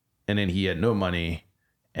money and then he had no money,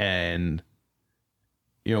 and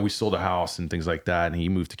we sold a house and things like that, and he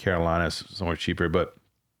moved to Carolina, somewhere cheaper. But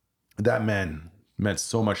that man meant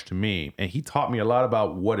so much to me, and he taught me a lot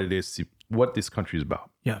about what this country is about.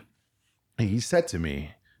 Yeah. And he said to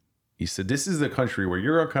me, this is the country where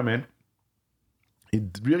you're gonna come in.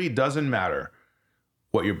 It really doesn't matter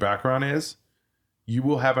what your background is. You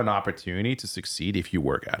will have an opportunity to succeed if you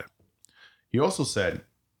work at it. He also said,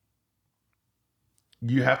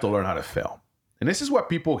 you have to learn how to fail. And this is what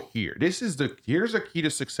people hear. Here's the key to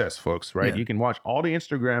success, folks, right? Yeah. You can watch all the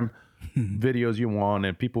Instagram videos you want,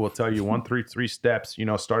 and people will tell you 1, 3, 3 steps,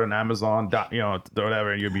 start an Amazon,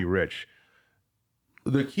 whatever, and you'll be rich.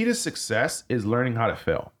 The key to success is learning how to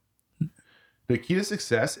fail. The key to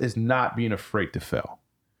success is not being afraid to fail,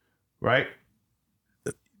 right?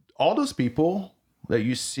 All those people that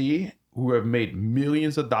you see who have made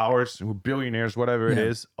millions of dollars, who are billionaires, whatever it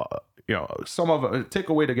is, some of them, take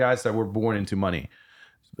away the guys that were born into money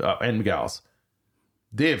and gals,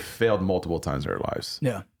 they have failed multiple times in their lives.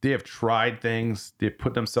 Yeah. They have tried things. They've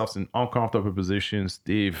put themselves in uncomfortable positions.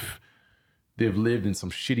 They've lived in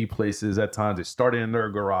some shitty places at times. They started in their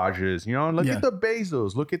garages, look at the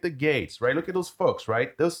Bezos, look at the Gates, right? Look at those folks,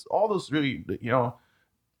 right? All those really,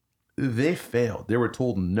 they failed. They were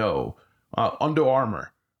told no. Under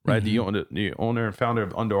Armour, right? Mm-hmm. The owner and founder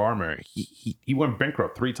of Under Armour, he went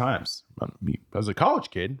bankrupt 3 times as a college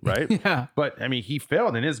kid, right? Yeah. But I mean, he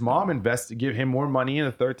failed, and his mom invested, give him more money in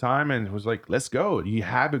the 3rd time, and was like, "Let's go. You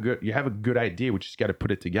have a good idea. We just got to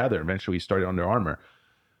put it together." Eventually, he started Under Armour.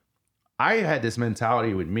 I had this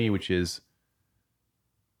mentality with me, which is,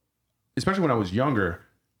 especially when I was younger,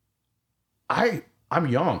 I'm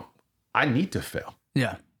young. I need to fail.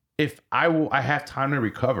 Yeah. If I have time to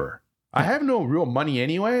recover. I have no real money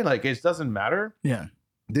anyway. Like, it doesn't matter. Yeah.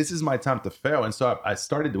 This is my time to fail. And so I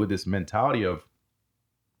started with this mentality of,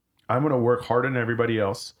 I'm going to work harder than everybody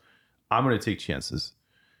else. I'm going to take chances.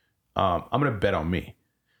 I'm going to bet on me.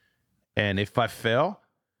 And if I fail,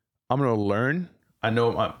 I'm going to learn.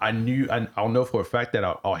 I'll know for a fact that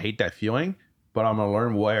I'll hate that feeling, but I'm going to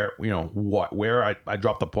learn where I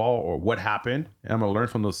dropped the ball or what happened. And I'm going to learn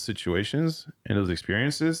from those situations and those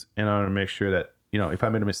experiences. And I'm going to make sure that, if I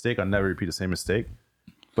made a mistake, I'll never repeat the same mistake,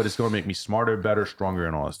 but it's going to make me smarter, better, stronger,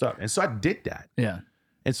 and all that stuff. And so I did that. Yeah.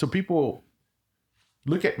 And so people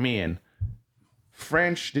look at me, and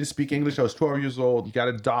French, didn't speak English. I was 12 years old, got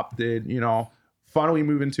adopted, finally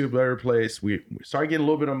moved into a better place. We started getting a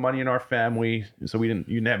little bit of money in our family. So you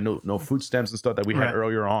didn't have no food stamps and stuff that we had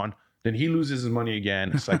earlier on. Then he loses his money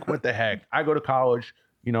again. It's like, what the heck? I go to college,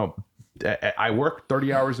 I work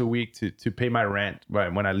 30 hours a week to pay my rent,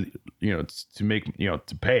 right? When I, to make,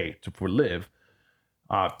 to pay for live,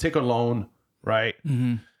 take a loan, right?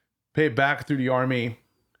 Mm-hmm. Pay it back through the army.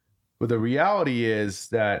 But the reality is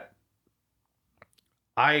that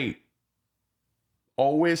I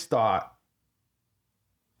always thought,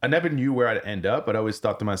 I never knew where I'd end up, but I always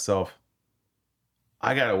thought to myself,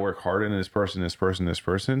 I got to work harder than this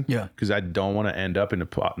person. Yeah. Because I don't want to end up in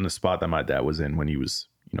the spot that my dad was in when he was,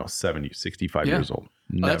 70, 65 years old.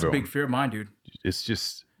 Oh, that's a big fear of mine, dude. It's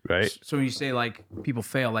just, right? So when you say, like, people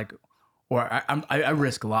fail, like, or I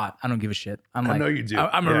risk a lot. I don't give a shit. I know you do.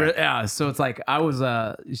 So it's like, I was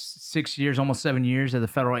 6 years, almost 7 years as a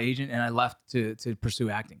federal agent, and I left to pursue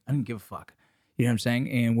acting. I didn't give a fuck. You know what I'm saying?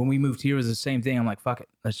 And when we moved here, it was the same thing. I'm like, fuck it.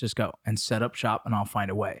 Let's just go and set up shop, and I'll find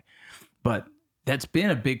a way. But that's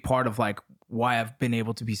been a big part of, like, why I've been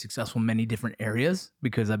able to be successful in many different areas,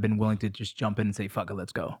 because I've been willing to just jump in and say, fuck it,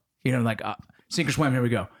 let's go. Like, sink or swim, here we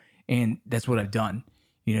go. And that's what I've done.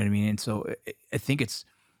 You know what I mean? And so I think it's,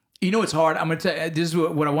 it's hard. I'm going to tell you, this is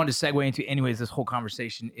what I wanted to segue into anyways, this whole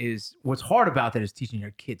conversation is, what's hard about that is teaching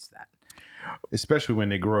your kids that. Especially when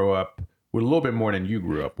they grow up with a little bit more than you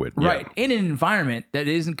grew up with. Right. Yeah. In an environment that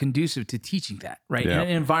isn't conducive to teaching that, right? Yeah. In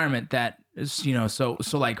an environment that is, so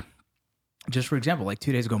like, just for example, like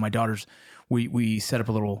 2 days ago, my daughter's, we set up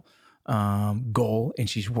a little goal, and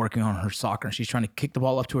she's working on her soccer, and she's trying to kick the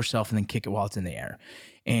ball up to herself and then kick it while it's in the air.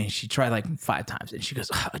 And she tried like 5 times, and she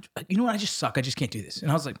goes, you know what? I just suck. I just can't do this.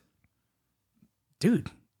 And I was like, dude,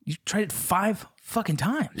 you tried it 5 fucking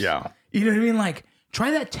times. Yeah. You know what I mean? Like,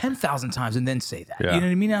 try that 10,000 times and then say that. Yeah. You know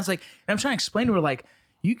what I mean? And I was like, and I'm trying to explain to her, like,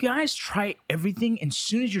 you guys try everything, and as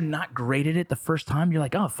soon as you're not great at it the first time, you're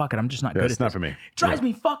like, oh, fuck it, I'm just not good at it. It's not for me. It drives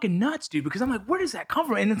me fucking nuts, dude, because I'm like, where does that come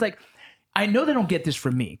from? And it's like, I know they don't get this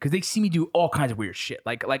from me because they see me do all kinds of weird shit.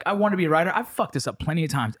 Like I want to be a writer. I've fucked this up plenty of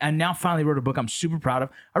times, and now finally wrote a book I'm super proud of.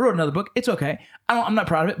 I wrote another book. It's okay. I'm not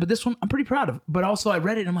proud of it, but this one I'm pretty proud of. But also I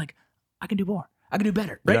read it and I'm like, I can do more. I can do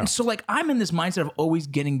better, right? Yeah. And so like I'm in this mindset of always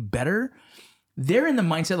getting better. They're in the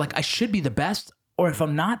mindset like I should be the best, or if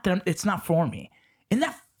I'm not, then it's not for me. And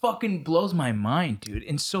that fucking blows my mind, dude.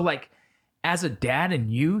 And so like as a dad and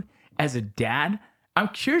you as a dad, I'm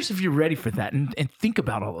curious if you're ready for that and think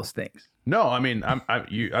about all those things. No, I mean,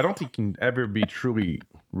 I don't think you can ever be truly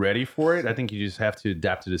ready for it. I think you just have to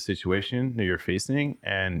adapt to the situation that you're facing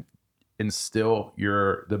and instill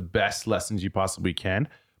the best lessons you possibly can.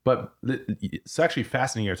 But it's actually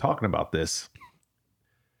fascinating you're talking about this.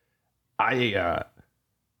 I'll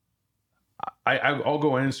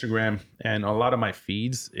go on Instagram, and a lot of my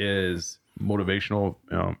feeds is motivational,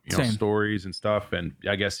 stories and stuff. And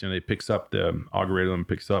I guess, the algorithm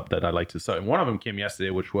picks up that I like to sell. And one of them came yesterday,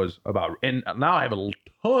 which was about, and now I have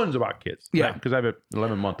tons about kids. Yeah. Because I have an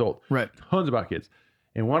 11-month-old. Right. Tons about kids.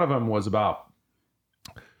 And one of them was about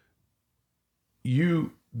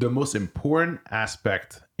the most important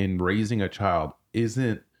aspect in raising a child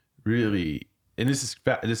isn't really, and this is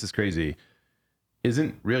crazy,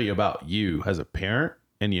 isn't really about you as a parent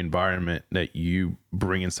and the environment that you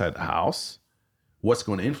bring inside the house. What's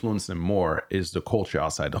going to influence them more is the culture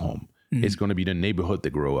outside the home. Mm-hmm. It's going to be the neighborhood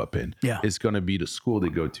they grow up in. Yeah. It's going to be the school they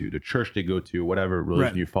go to, the church they go to, whatever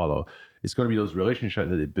religion you follow. It's going to be those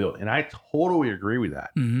relationships that they build. And I totally agree with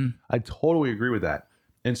that. Mm-hmm. I totally agree with that.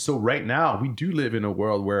 And so right now we do live in a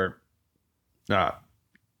world where, all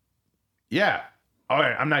right,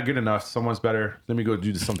 I'm not good enough. Someone's better. Let me go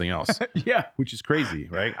do something else. Yeah. Which is crazy,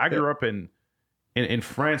 right? I grew up in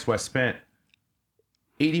France, where I spent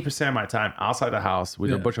 80% of my time outside the house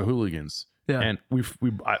with a bunch of hooligans. Yeah. And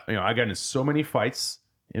I got into so many fights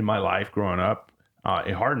in my life growing up.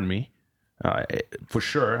 It hardened me, for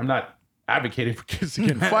sure. I'm not advocating for kids to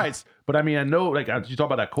get in fights, but I mean, I know, like, you talk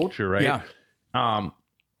about that culture, right? Yeah.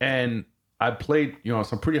 And I played,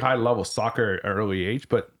 some pretty high level soccer at an early age,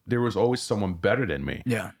 but there was always someone better than me.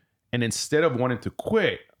 Yeah. And instead of wanting to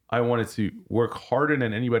quit, I wanted to work harder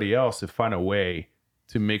than anybody else to find a way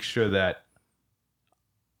to make sure that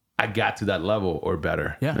I got to that level or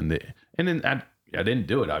better. Yeah. And then I didn't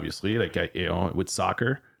do it, obviously. Like, with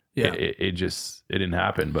soccer, it didn't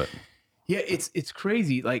happen. But yeah, it's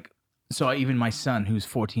crazy. Like, so even my son, who's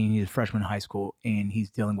 14, he's a freshman in high school, and he's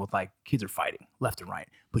dealing with like kids are fighting left and right.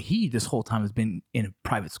 But he this whole time has been in a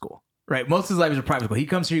private school, right? Most of his life is a private school. He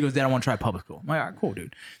comes here, he goes, Dad, I want to try public school. I'm like, all right, cool,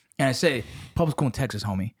 dude. And I say, public school in Texas,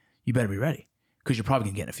 homie, you better be ready because you're probably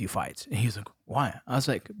gonna get in a few fights. And he's like, why? I was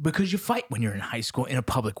like, because you fight when you're in high school in a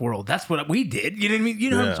public world. That's what we did. You know what I mean? You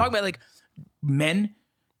know what I'm talking about? Like, men,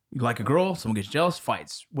 you like a girl, someone gets jealous,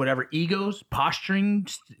 fights, whatever, egos, posturing,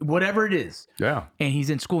 whatever it is. yeah. And he's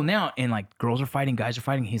in school now, and like girls are fighting, guys are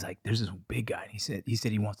fighting. He's like, there's this big guy. And he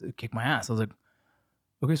said he wants to kick my ass. I was like,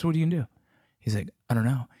 okay, so what are you gonna do? He's like, I don't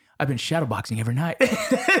know. I've been shadowboxing every night.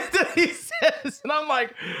 He says, and I'm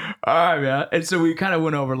like, all right, man. And so we kind of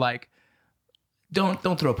went over like,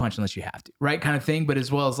 don't throw a punch unless you have to, right? Kind of thing. But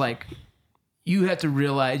as well as like, you have to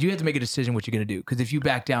realize, you have to make a decision what you're going to do. Because if you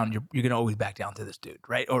back down, you're going to always back down to this dude,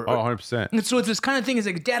 right? Or 100%. And so it's this kind of thing. Is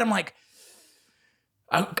like, Dad, I'm like,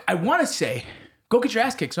 I want to say, go get your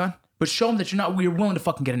ass kicked, son. But show him that you're willing to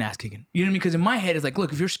fucking get an ass kicking. You know what I mean? Because in my head, it's like,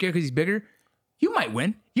 look, if you're scared because he's bigger, you might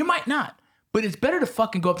win. You might not. But it's better to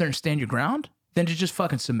fucking go up there and stand your ground than to just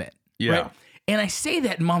fucking submit. Yeah. Right? And I say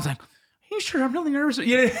that, and Mom's like, are you sure? I'm really nervous.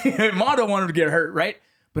 You know, Mom don't want him to get hurt, right?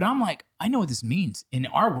 But I'm like, I know what this means in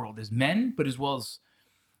our world as men, but as well as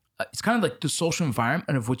it's kind of like the social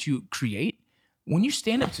environment of what you create. When you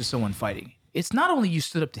stand up to someone fighting, it's not only you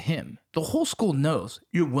stood up to him, the whole school knows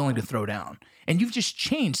you're willing to throw down. And you've just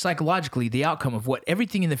changed psychologically the outcome of what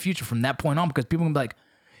everything in the future from that point on, because people can be like,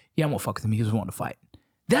 yeah, I won't fuck with him. He was wanting to fight.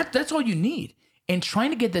 That's all you need. And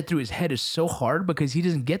trying to get that through his head is so hard because he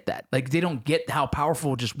doesn't get that. Like, they don't get how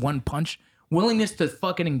powerful just one punch, willingness to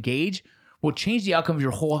fucking engage will change the outcome of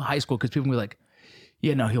your whole high school, because people will be like,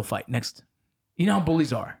 yeah, no, he'll fight next. You know how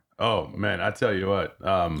bullies are. Oh, man, I tell you what.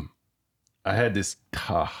 I had this,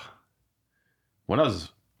 when I was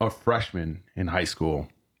a freshman in high school,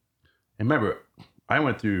 and remember, I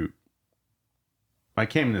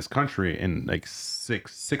came in this country in like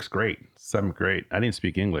sixth grade, seventh grade. I didn't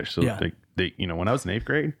speak English. So when I was in ninth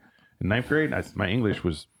grade, my English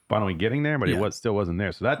was finally getting there, but it still wasn't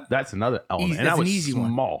there. So that's another element. And that's I was an easy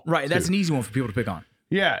small. One. Right. That's too. an easy one for people to pick on.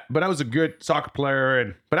 Yeah. But I was a good soccer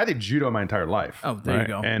player, but I did judo my entire life. Oh, there you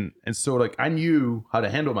go. And so like I knew how to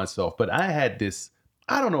handle myself, but I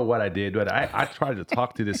I don't know what I did, but I tried to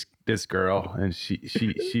talk to this girl, and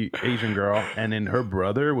she Asian girl, and then her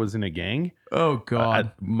brother was in a gang. Oh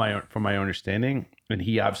God. From my understanding, and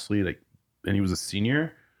he obviously and he was a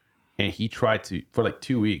senior, and he tried to for like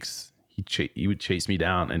 2 weeks. He would chase me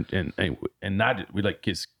down and not with like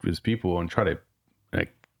his people and try to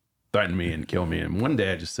like threaten me and kill me. And one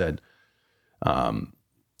day I just said, well, I'm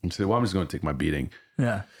just going to take my beating.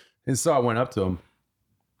 Yeah. And so I went up to him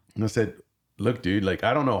and I said, look, dude, like,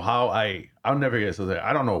 I don't know how I'll never get so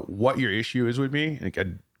I don't know what your issue is with me. Like, I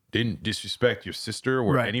didn't disrespect your sister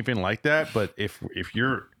or anything like that. But if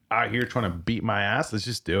you're out here trying to beat my ass, let's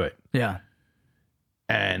just do it. Yeah.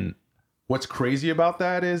 And what's crazy about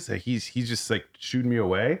that is that he's just like shooting me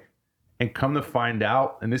away, and come to find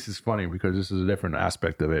out, and this is funny because this is a different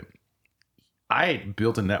aspect of it. I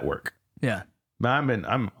built a network. Yeah. I'm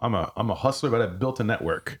a hustler, but I built a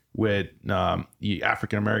network with the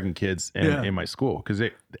African American kids in my school because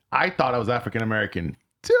I thought I was African American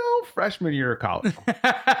till freshman year of college,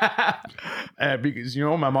 because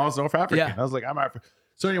my mom's North African. Yeah. I was like, I'm African.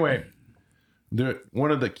 So anyway,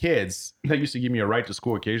 one of the kids that used to give me a ride to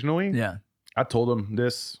school occasionally. Yeah, I told him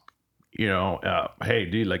this, hey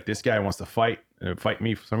dude, like this guy wants to fight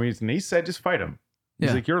me for some reason. He said, just fight him.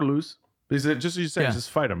 He's like, you're loose. He said, just as you said, just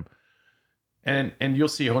fight him. And you'll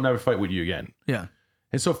see he'll never fight with you again. Yeah.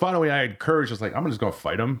 And so finally I had courage. I was like, I'm just going to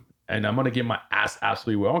fight him. And I'm going to get my ass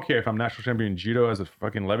absolutely well. I don't care if I'm national champion in judo as a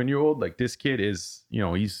fucking 11-year-old. Like this kid is,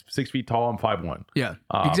 he's 6 feet tall. I'm 5'1". Yeah,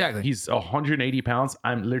 exactly. He's 180 pounds.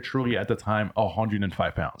 I'm literally at the time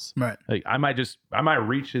 105 pounds. Right. Like I might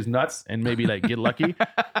reach his nuts and maybe like get lucky.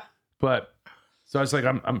 But so I was like,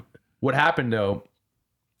 what happened though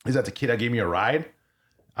is that the kid that gave me a ride,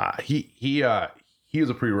 he was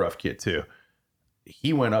a pretty rough kid too.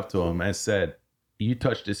 He went up to him and said, you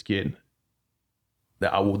touch this kid,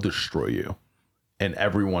 that I will destroy you and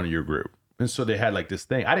everyone in your group. And so they had like this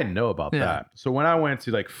thing. I didn't know about that. So when I went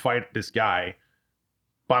to like fight this guy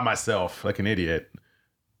by myself, like an idiot,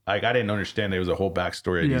 like I didn't understand there was a whole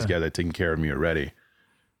backstory of these guys that had taken care of me already.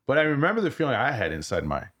 But I remember the feeling I had inside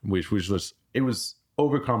which was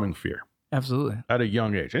overcoming fear. Absolutely. At a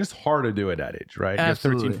young age. And it's hard to do at that age, right?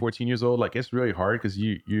 Absolutely. You're 13, 14 years old. Like it's really hard because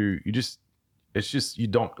you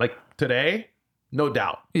don't like today, no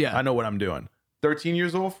doubt. Yeah. I know what I'm doing. 13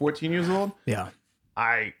 years old, 14 years old. Yeah.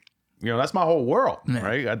 That's my whole world,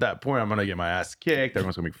 right? At that point, I'm going to get my ass kicked.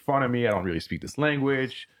 Everyone's going to make fun of me. I don't really speak this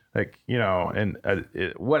language.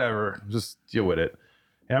 Whatever, just deal with it.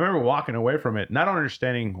 And I remember walking away from it, not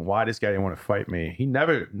understanding why this guy didn't want to fight me. He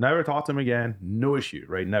never talked to him again. No issue,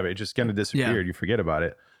 right? Never. It just kind of disappeared. Yeah. You forget about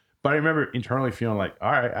it. But I remember internally feeling like,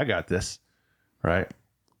 all right, I got this, right?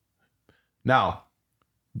 Now,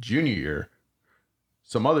 junior year,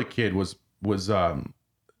 some other kid was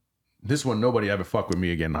this one, nobody ever fucked with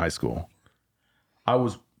me again in high school. I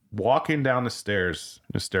was walking down the stairs,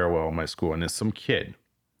 the stairwell in my school, and then some kid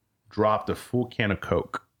dropped a full can of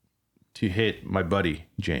Coke to hit my buddy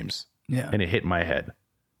James. Yeah. And it hit my head.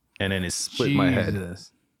 And then it split my head.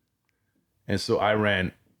 And so I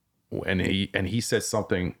ran, and he said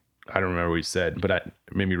something, I don't remember what he said, but it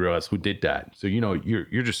made me realize who did that. So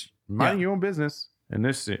you're just minding your own business.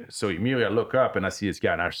 And so immediately I look up and I see this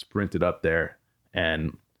guy, and I sprinted up there,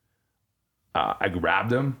 and I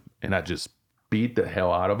grabbed him and I just beat the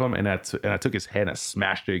hell out of him. And I took his head and I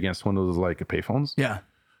smashed it against one of those like payphones. Yeah.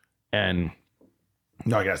 And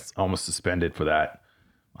I got almost suspended for that.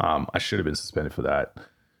 I should have been suspended for that.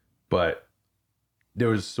 But there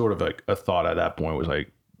was sort of like a thought at that point was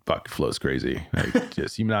like, fuck, Flo's crazy. Like,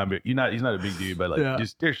 just he's not a big dude, but like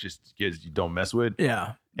there's just kids you don't mess with.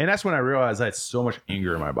 Yeah. And that's when I realized I had so much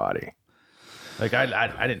anger in my body. Like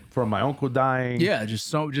I didn't, from my uncle dying. Yeah,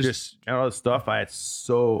 just and all this stuff. I had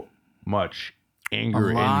so much anger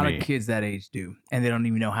in me. A lot of kids that age do, and they don't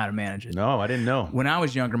even know how to manage it. No, I didn't know. When I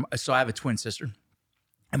was younger, so I have a twin sister,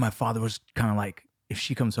 and my father was kind of like, if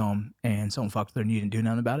she comes home and someone fucks with her and you didn't do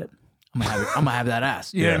nothing about it, I'm gonna have that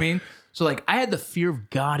ass. You know what I mean? So like I had the fear of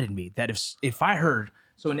God in me that if I heard,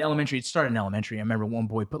 so in elementary, it started in elementary. I remember one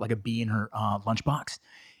boy put like a bee in her lunchbox,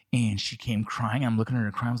 and she came crying. I'm looking at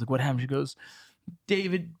her crying. I was like, what happened? She goes,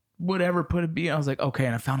 David, whatever, put a bee. I was like, okay.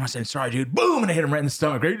 And I found myself, sorry, dude. Boom. And I hit him right in the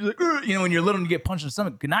stomach. Right? He's like, when you're little and you get punched in the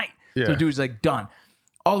stomach, good night. Yeah. So the dude's like, done.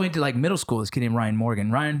 All the way to like middle school, this kid named Ryan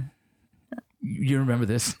Morgan. Ryan, you remember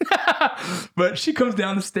this. But she comes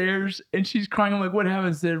down the stairs and she's crying. I'm like, what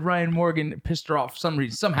happened? Said Ryan Morgan pissed her off for some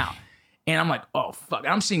reason, somehow. And I'm like, oh, fuck.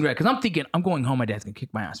 I'm seeing red because I'm thinking, I'm going home. My dad's going to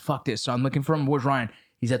kick my ass. Fuck this. So I'm looking for him. Where's Ryan?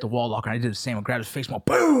 He's at the wall locker. And I did the same. I grabbed his face,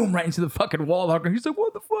 boom, right into the fucking wall locker. He's like,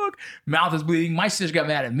 what the fuck? Mouth is bleeding. My sister got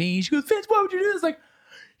mad at me. She goes, Vince, why would you do this? Like,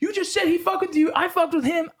 You just said he fucked with you. I fucked with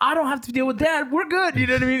him. I don't have to deal with that. We're good. You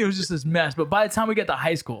know what I mean? It was just this mess. But by the time we got to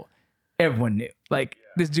high school, everyone knew. Like,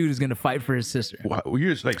 this dude is going to fight for his sister. Wow, were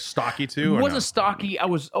you just like stocky too? Or Wasn't stocky. I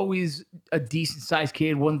was always a decent sized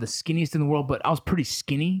kid. Wasn't the skinniest in the world, but I was pretty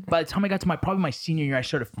skinny. By the time I got to probably my senior year, I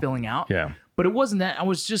started filling out. Yeah. But it wasn't that. I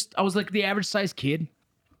was like the average sized kid.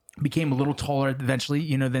 Became a little taller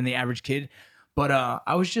eventually, than the average kid. But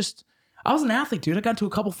I was an athlete, dude. I got into a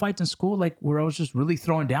couple fights in school, like where I was just really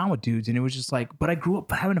throwing down with dudes, and it was just like. But I grew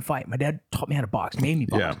up having a fight. My dad taught me how to box, made me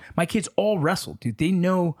box. Yeah. My kids all wrestle, dude. They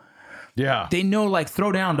know. Yeah. They know, like,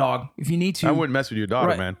 throw down, dog, if you need to. I wouldn't mess with your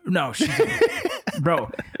daughter, man. No,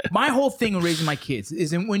 bro. My whole thing with raising my kids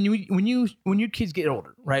is when your kids get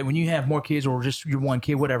older, right? When you have more kids or just your one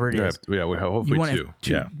kid, whatever it is. Yeah, we hopefully want two.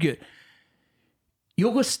 Yeah, good.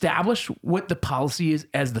 You'll establish what the policy is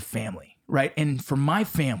as the family, right? And for my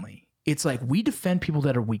family, it's like we defend people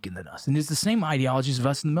that are weaker than us, and it's the same ideologies of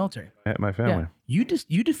us in the military. My family. Yeah.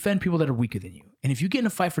 You defend people that are weaker than you, and if you get in a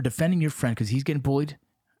fight for defending your friend because he's getting bullied,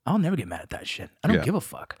 I'll never get mad at that shit. I don't give a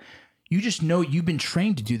fuck. You just know you've been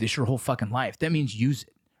trained to do this your whole fucking life. That means use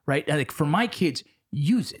it, right? Like for my kids,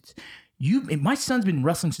 use it. My son's been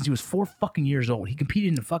wrestling since he was 4 fucking years old. He competed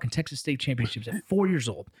in the fucking Texas State Championships at 4 years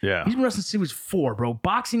old. Yeah. He's been wrestling since he was 4, bro.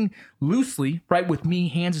 Boxing loosely, right, with me,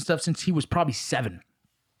 hands and stuff, since he was probably 7.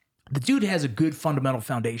 The dude has a good fundamental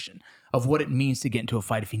foundation of what it means to get into a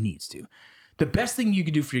fight if he needs to. The best thing you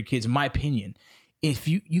can do for your kids, in my opinion, if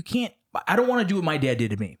you can't, I don't want to do what my dad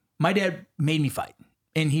did to me. My dad made me fight.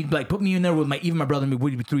 And he'd like put me in there with even my brother,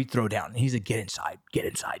 we'd throw down. And he's like, get inside.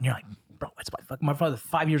 And you're like, bro, that's my father's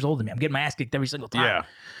 5 years older than me. I'm getting my ass kicked every single time. Yeah.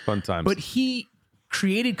 Fun times. But he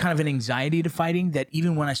created kind of an anxiety to fighting that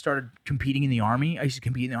even when I started competing in the Army, I used to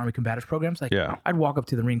compete in the Army combative programs. Like, I'd walk up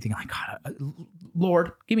to the ring thinking, like, God,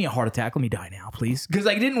 Lord, give me a heart attack. Let me die now, please. Because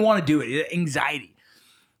I didn't want to do it. Anxiety.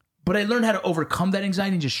 But I learned how to overcome that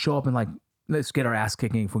anxiety and just show up and like, let's get our ass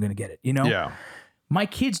kicking if we're going to get it, Yeah. My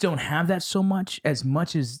kids don't have that so much as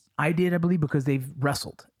I did, I believe, because they've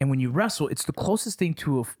wrestled. And when you wrestle, it's the closest thing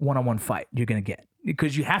to a one-on-one fight you're going to get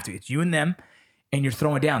because you have to. It's you and them, and you're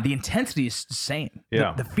throwing down. The intensity is the same.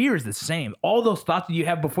 Yeah. The fear is the same. All those thoughts that you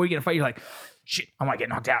have before you get in a fight, you're like, shit, I might get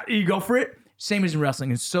knocked out. You go for it. Same as in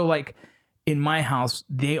wrestling. And so, like, in my house,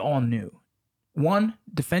 they all knew. One,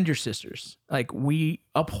 defend your sisters. Like, we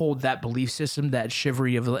uphold that belief system, that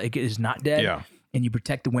chivalry of like, it is not dead. Yeah. And you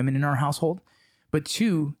protect the women in our household. But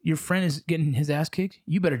 2, your friend is getting his ass kicked.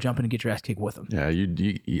 You better jump in and get your ass kicked with him. Yeah, you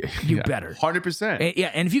better.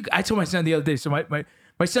 100%. And I told my son the other day. So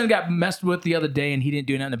my son got messed with the other day, and he didn't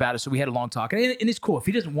do nothing about it. So we had a long talk, and it's cool. If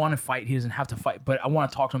he doesn't want to fight, he doesn't have to fight. But I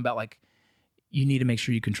want to talk to him about like, you need to make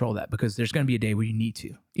sure you control that because there's going to be a day where you need to.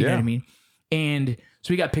 You know what I mean? And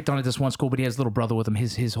so he got picked on at this one school, but he has a little brother with him.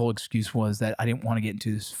 His whole excuse was that I didn't want to get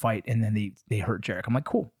into this fight, and then they hurt Jarek. I'm like,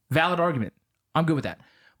 cool, valid argument. I'm good with that.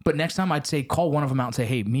 But next time I'd say call one of them out and say,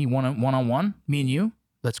 hey, me one-on-one, me and you,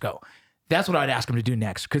 let's go. That's what I'd ask them to do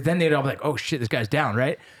next. Because then they'd all be like, oh shit, this guy's down,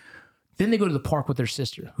 right? Then they go to the park with their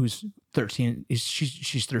sister, who's 13.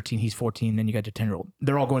 She's 13, he's 14, then you got your 10-year-old.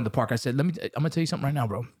 They're all going to the park. I said, I'm going to tell you something right now,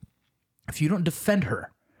 bro. If you don't defend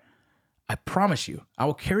her, I promise you, I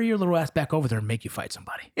will carry your little ass back over there and make you fight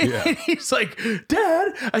somebody. Yeah. And he's like,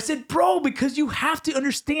 Dad, I said, bro, because you have to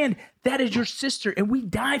understand that is your sister and we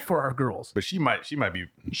die for our girls. But she might do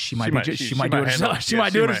it herself. She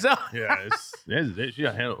might do it herself. Yeah, she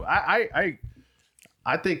got handled. I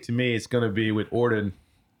think to me it's going to be with Orden.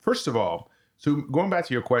 First of all, so going back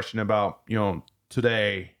to your question about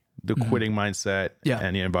today the quitting mindset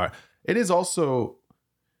and the environment, it is also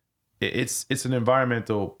it's an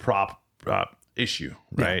environmental issue,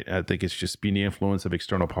 right? I think it's just being the influence of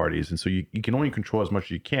external parties, and so you can only control as much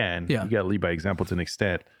as you can. You got to lead by example to an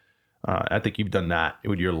extent. I think you've done that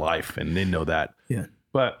with your life, and they know that. Yeah.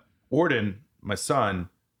 But Orden, my son,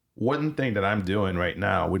 one thing that I'm doing right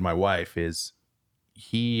now with my wife is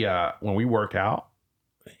he when we work out,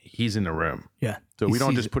 he's in the room. Yeah. So we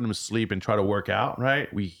don't just put him to sleep and try to work out, right?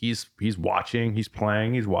 He's watching, he's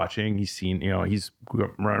playing, he's watching, he's seen, he's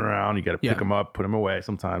running around. You got to pick him up, put him away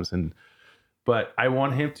sometimes, but I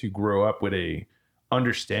want him to grow up with a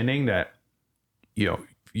understanding that you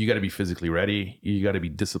got to be physically ready, you got to be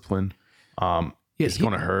disciplined. It's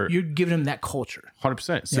going to hurt. You're giving him that culture,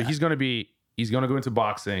 100%. So he's going to go into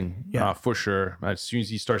boxing for sure. As soon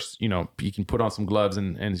as he starts, he can put on some gloves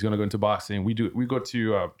and he's going to go into boxing. We go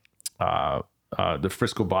to the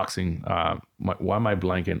Frisco boxing. Why am I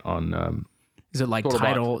blanking on? Is it like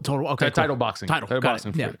title? Okay, title boxing. Title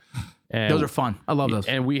boxing. Yeah. And those are fun. I love those.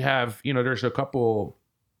 And we have, there's a couple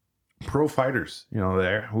pro fighters,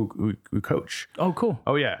 there who coach. Oh, cool.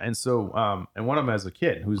 Oh yeah, and so and one of them has a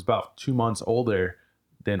kid who's about 2 months older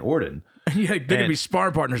than Orden. Yeah, they're gonna be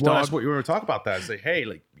sparring partners, Well, dog. that's what you were talking about. That say, hey,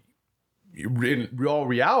 like in real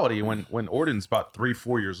reality, when Orden's about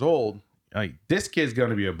 3-4 years old, like this kid's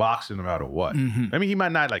gonna be a boxer no matter what. I mean, he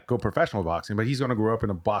might not like go professional boxing, but he's gonna grow up in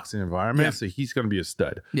a boxing environment, so he's gonna be a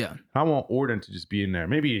stud. Yeah. I want Orden to just be in there.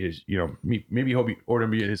 Maybe his, maybe he'll be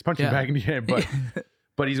Orden be his punching bag in the end, but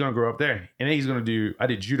but he's gonna grow up there, and then he's gonna do. I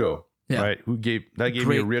did judo, right? Gave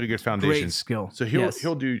me a really good foundation, great skill. So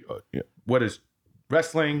he'll do what is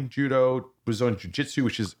wrestling, judo, Brazilian jiu-jitsu,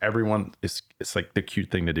 which is everyone. It's like the cute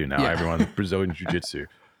thing to do now. Everyone Brazilian jiu-jitsu.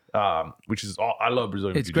 Which is all I love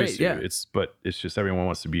Brazilian It's jiu-jitsu. great, But it's just everyone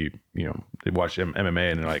wants to be, they watch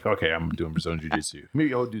MMA and they're like, okay, I'm doing Brazilian jiu-jitsu.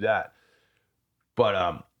 Maybe I'll do that.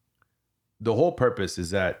 But the whole purpose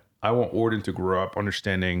is that I want Orden to grow up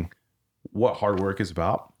understanding what hard work is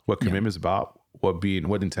about, what commitment is about, what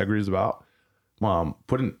integrity is about.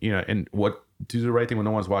 Putting, and what do the right thing when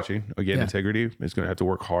no one's watching. Again, integrity is going to have to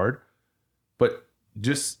work hard. But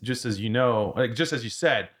just as just as you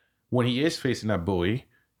said, when he is facing that bully,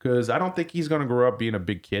 because I don't think he's going to grow up being a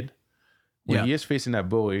big kid. When he is facing that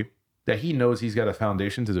bully, that he knows he's got a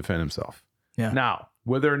foundation to defend himself. Yeah. Now,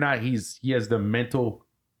 whether or not he has the mental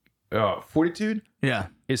fortitude,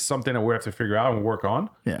 is something that we have to figure out and work on.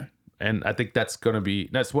 Yeah. And I think that's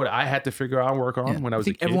what I had to figure out and work on when I was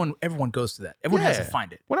a kid. Everyone goes to that. Everyone has to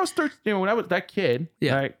find it. When I was 13, when I was that kid,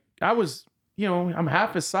 I was, I'm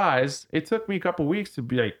half his size. It took me a couple of weeks to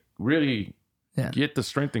be like really get the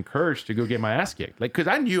strength and courage to go get my ass kicked. Like, because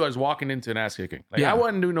I knew I was walking into an ass kicking. Like, I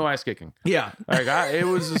wasn't doing no ass kicking. Yeah. Like, it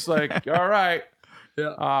was just like, all right.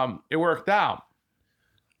 Yeah. It worked out.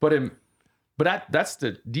 But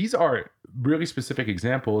these are really specific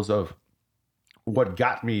examples of what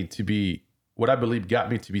I believe got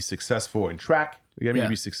me to be successful in track. Got me to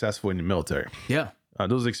be successful in the military. Yeah.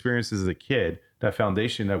 Those experiences as a kid, that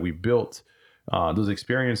foundation that we built, those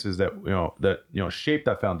experiences that shaped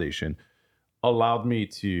that foundation, allowed me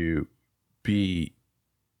to be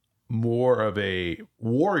more of a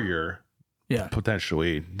warrior,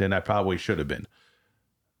 potentially, than I probably should have been.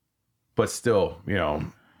 But still,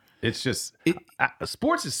 it's just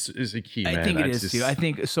sports is a key. I think it is too. I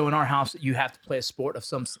think so. In our house, you have to play a sport of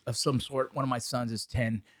some sort. One of my sons is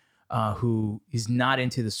 10, who is not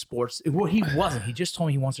into the sports. Well, he wasn't. He just told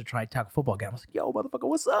me he wants to try tackle football again. I was like, "Yo, motherfucker,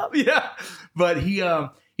 what's up?" Yeah, but he,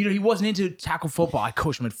 he wasn't into tackle football. I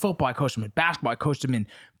coached him in football. I coached him in basketball. I coached him in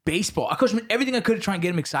baseball. I coached him in everything I could to try and get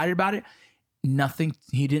him excited about it. Nothing.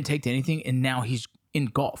 He didn't take to anything, and now he's in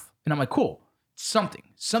golf. And I'm like, cool.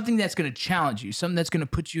 Something that's going to challenge you, something that's going to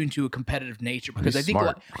put you into a competitive nature, because I think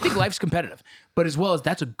life's competitive, but as well as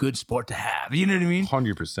that's a good sport to have. You know what I mean?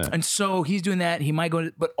 100%. And so he's doing that. He might go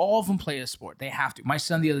to, but all of them play a sport. They have to. My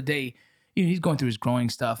son the other day, he's going through his growing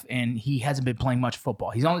stuff, and he hasn't been playing much football.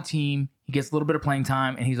 He's on the team. He gets a little bit of playing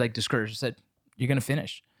time, and he's like discouraged. I said, "You're going to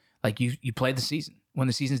finish. Like you played the season. When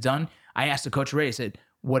the season's done," I asked the coach Ray. I said,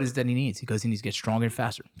 "What is that he needs?" He goes, "He needs to get stronger and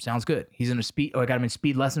faster." Sounds good. He's in a speed. I got him in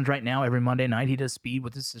speed lessons right now. Every Monday night, he does speed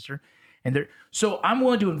with his sister. And so I'm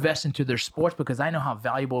willing to invest into their sports because I know how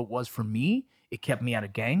valuable it was for me. It kept me out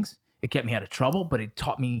of gangs. It kept me out of trouble, but it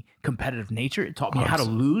taught me competitive nature. It taught me how to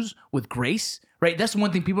lose with grace, right? That's the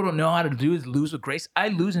one thing people don't know how to do is lose with grace. I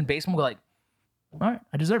lose in baseball, go like, all right,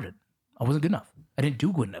 I deserved it. I wasn't good enough. I didn't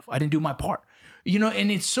do good enough. I didn't do my part.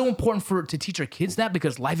 And it's so important to teach our kids that,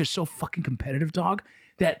 because life is so fucking competitive, dog,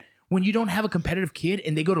 that when you don't have a competitive kid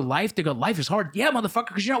and they go to life, they go, life is hard. Yeah, motherfucker,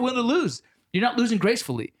 because you're not willing to lose. You're not losing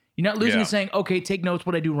gracefully. You're not losing and saying, okay, take notes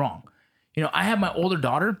what I do wrong. I have my older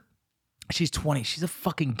daughter. She's 20. She's a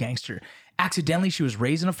fucking gangster. Accidentally, she was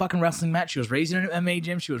raised in a fucking wrestling match. She was raised in an MMA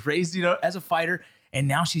gym. She was raised, as a fighter. And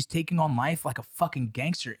now she's taking on life like a fucking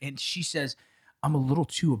gangster. And she says, I'm a little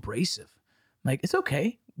too abrasive. I'm like, it's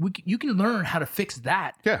okay. You can learn how to fix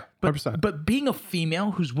that. Yeah, 100%. But being a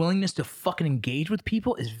female whose willingness to fucking engage with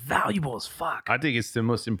people is valuable as fuck. I think it's the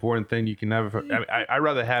most important thing you can ever. I'd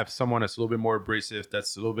rather have someone that's a little bit more abrasive,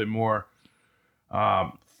 that's a little bit more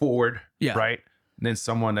forward, right? Than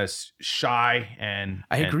someone that's shy and.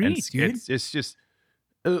 I agree, dude. It's just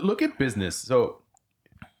look at business. So,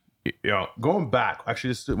 going back,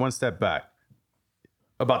 actually, just one step back.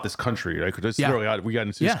 About this country, right? Because we got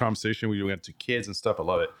into this conversation. We went to kids and stuff. I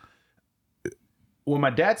love it. When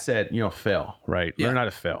my dad said, fail, right? Learn how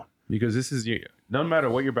to fail, because this is no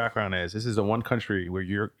matter what your background is. This is the one country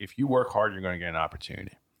where if you work hard, you're going to get an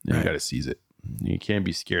opportunity. And you got to seize it. You can't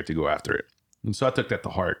be scared to go after it. And so I took that to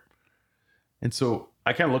heart. And so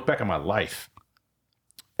I kind of look back at my life,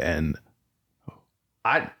 and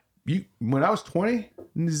when I was 20,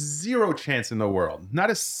 zero chance in the world, not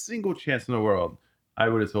a single chance in the world, I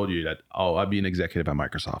would have told you that, I'd be an executive at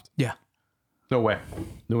Microsoft. Yeah. No way.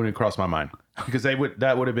 No one would cross my mind because that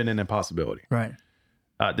would have been an impossibility. Right.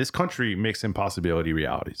 This country makes impossibility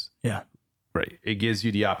realities. Yeah. Right. It gives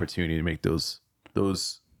you the opportunity to make those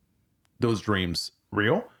dreams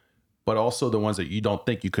real, but also the ones that you don't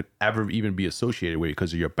think you could ever even be associated with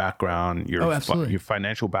because of your background, your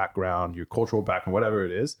financial background, your cultural background, whatever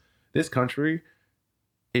it is. This country,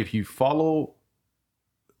 if you follow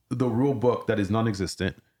the rule book that is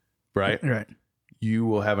non-existent, right, you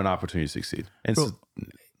will have an opportunity to succeed. And Bro,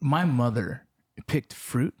 my mother picked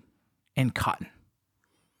fruit and cotton.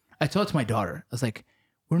 I told it to my daughter, I was like,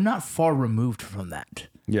 we're not far removed from that.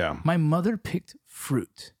 Yeah. My mother picked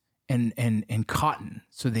fruit and cotton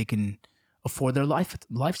so they can afford their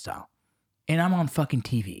lifestyle. And I'm on fucking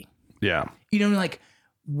TV. Yeah. You know, like,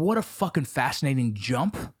 what a fucking fascinating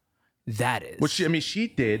jump that is. Which, I mean, she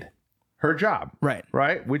did her job. Right.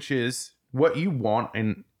 Right? Which is what you want.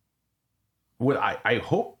 And what I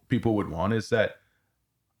hope people would want is that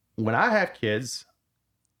when I have kids,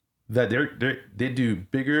 that they do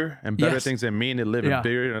bigger and better things than me, and they live in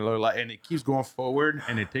bigger and life, and it keeps going forward,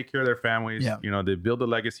 and they take care of their families. Yeah. You know, they build the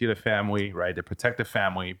legacy of the family, right? They protect the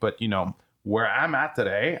family. But, you know, where I'm at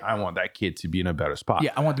today, I want that kid to be in a better spot.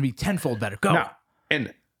 Yeah, I want to be tenfold better. Go. Now,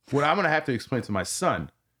 and what I'm going to have to explain to my son,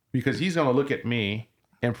 because he's going to look at me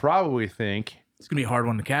and probably think, it's going to be a hard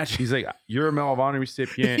one to catch. he's like, you're a Medal of Honor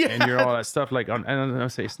recipient and you're all that stuff. Like, and I'll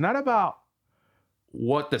say, it's not about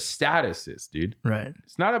what the status is, dude. Right.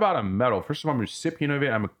 It's not about a medal. First of all, I'm a recipient of it.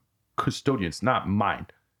 I'm a custodian. It's not mine.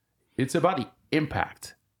 It's about the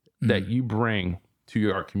impact that you bring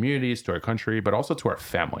to our communities, to our country, but also to our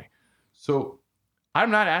family. So I'm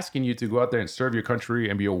not asking you to go out there and serve your country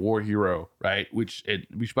and be a war hero, right? Which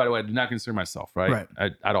by the way, I do not consider myself, right?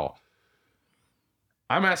 At all.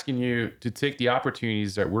 I'm asking you to take the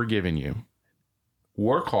opportunities that we're giving you,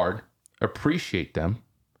 work hard, appreciate them,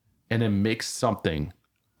 and then make something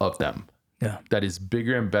of them that is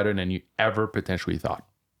bigger and better than you ever potentially thought.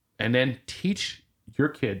 And then teach your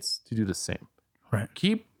kids to do the same. Right.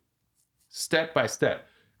 Keep step by step.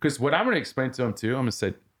 Because what I'm going to explain to them too, I'm going to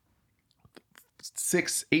say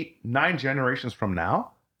 6, 8, 9 generations from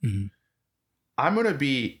now, I'm going to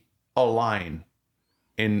be a line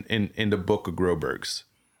in the book of Groberg's.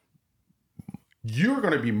 You're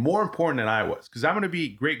going to be more important than I was, because I'm going to be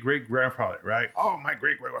great-great-grandfather, right? Oh, my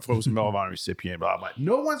great-grandfather was a Medal of Honor recipient, blah, blah.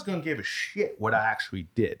 No one's going to give a shit what I actually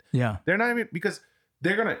did. Yeah. They're not even, because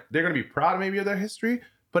they're going to be proud maybe of their history,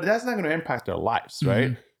 but that's not going to impact their lives,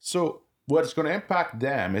 right? So what's going to impact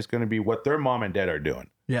them is going to be what their mom and dad are doing,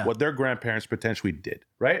 what their grandparents potentially did,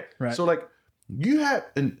 right? So like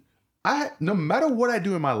no matter what I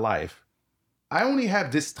do in my life, I only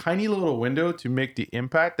have this tiny little window to make the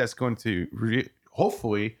impact that's going to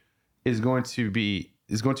hopefully is going to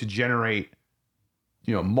generate,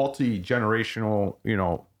 you know, multi-generational, you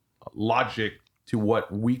know, logic to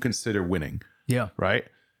what we consider winning. Yeah. Right.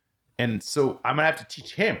 And so I'm gonna have to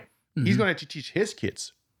teach him. He's gonna have to teach his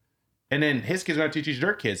kids, and then his kids are gonna teach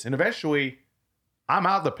their kids, and eventually I'm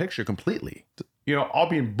out of the picture completely. You know, I'll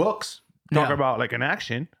be in books talking about like an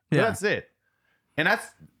action. But that's it. And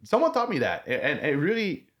someone taught me that, and it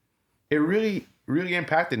really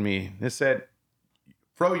impacted me. It said,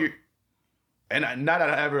 "Bro, not that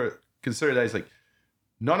I ever considered that. It's like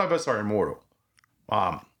none of us are immortal.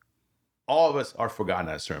 All of us are forgotten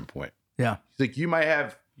at a certain point. Yeah, it's like you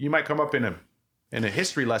might come up in a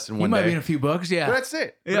history lesson one day. You might be in a few books. Yeah, but that's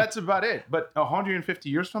it. Yeah. That's about it. But 150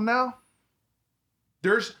 years from now,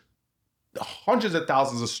 there's hundreds of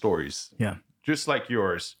thousands of stories. Yeah." Just like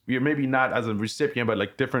yours. You're maybe not as a recipient, but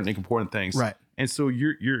like different important things. Right. And so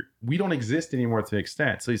we don't exist anymore to an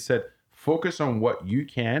extent. So he said, focus on what you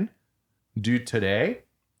can do today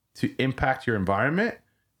to impact your environment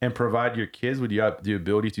and provide your kids with the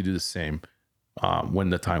ability to do the same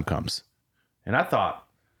when the time comes. And I thought,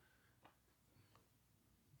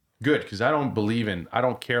 good, because I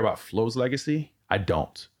don't care about Flo's legacy. I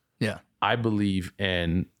don't. Yeah. I believe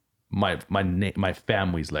in my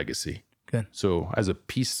family's legacy. Good. So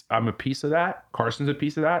I'm a piece of that. Carson's a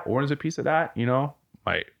piece of that. Oren's a piece of that. You know,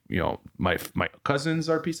 my cousins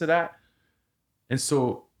are a piece of that. And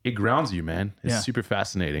so it grounds you, man. It's super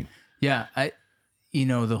fascinating. Yeah.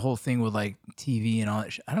 The whole thing with like TV and all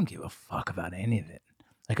that shit, I don't give a fuck about any of it.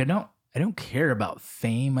 Like I don't care about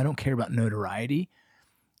fame. I don't care about notoriety.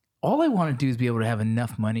 All I want to do is be able to have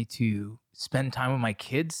enough money to spend time with my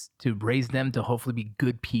kids, to raise them to hopefully be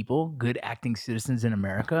good people, good acting citizens in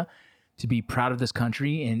America, to be proud of this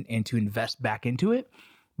country and to invest back into it.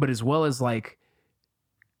 But as well as like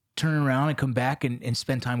turn around and come back and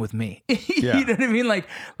spend time with me. Yeah. You know what I mean? Like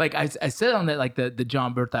I said on that, like the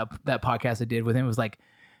John Burt, that podcast I did with him, was like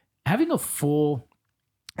having a full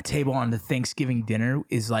table on the Thanksgiving dinner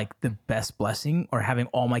is like the best blessing, or having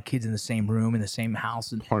all my kids in the same room, in the same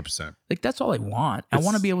house. And 100%. like, that's all I want. I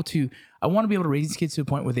want to be able to raise these kids to a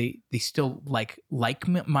point where they still like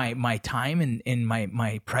my time and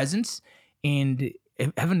my presence, and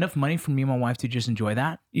have enough money for me and my wife to just enjoy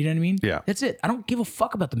that. You know what I mean? Yeah. That's it. I don't give a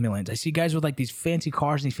fuck about the millions. I see guys with like these fancy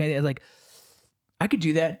cars and these fancy, like, I could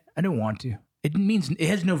do that. I don't want to. It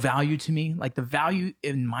has no value to me. Like, the value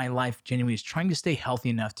in my life genuinely is trying to stay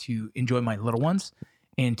healthy enough to enjoy my little ones,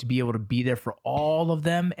 and to be able to be there for all of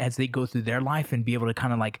them as they go through their life, and be able to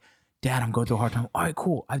kind of like, Dad, I'm going through a hard time. All right,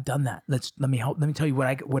 cool. I've done that. Let me tell you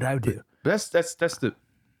what I would do. That's the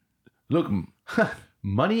look.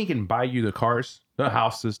 Money can buy you the cars, the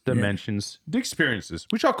houses, the mansions, the experiences,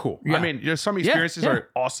 which are cool. Yeah. I mean, some experiences are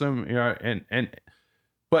awesome,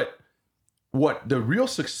 but what the real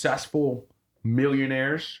successful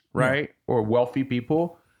millionaires, right, or wealthy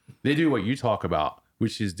people, they do what you talk about,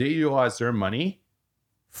 which is they utilize their money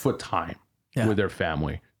for time with their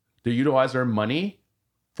family. They utilize their money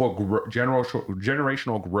for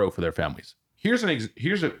generational growth for their families. Here's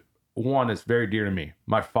one that's very dear to me.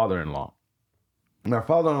 My father-in-law. My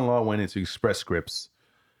father-in-law went into Express Scripts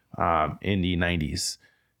in the 90s,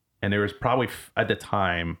 and there was probably at the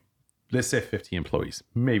time, let's say 50 employees,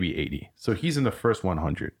 maybe 80. So he's in the first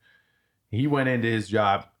 100. He went into his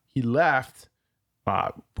job. He left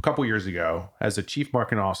a couple years ago as a chief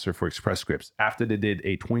marketing officer for Express Scripts after they did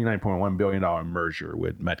a $29.1 billion merger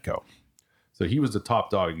with Medco. So he was the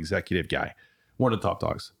top dog executive guy, one of the top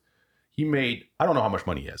dogs. He made, I don't know how much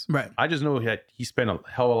money he has. Right. I just know he spent a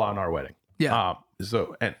hell of a lot on our wedding. Yeah.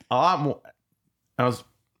 And a lot more. I was,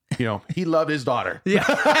 he loved his daughter. Yeah.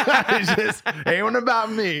 It's just, ain't one about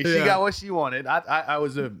me. She got what she wanted. I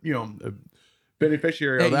was a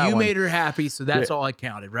beneficiary of that you one. made her happy, so that's all I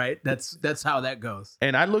counted, right? That's how that goes.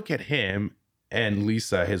 And I look at him and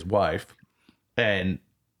Lisa, his wife, and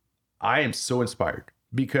I am so inspired,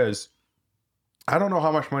 because I don't know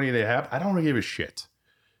how much money they have. I don't give a shit.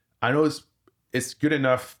 I know it's good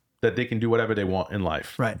enough that they can do whatever they want in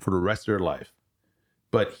life, right, for the rest of their life.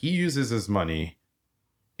 But he uses his money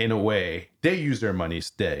in a way, they use their money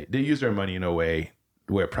in a way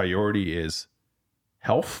where priority is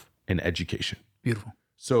health and education. Beautiful.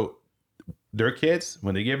 So their kids,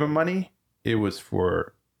 when they gave him money, it was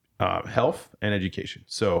for health and education.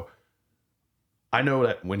 So I know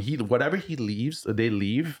that when whatever he leaves, they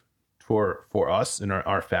leave for us and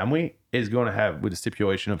our family, is going to have with the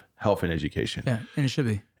stipulation of health and education. Yeah, and it should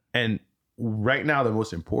be. And right now, the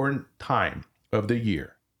most important time of the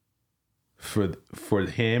year for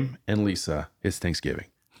him and Lisa is Thanksgiving.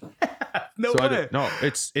 We're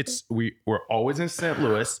always in St.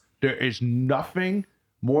 Louis. There is nothing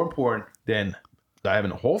more important than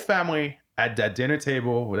having a whole family at that dinner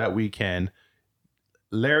table that weekend.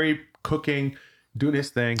 Larry cooking, doing his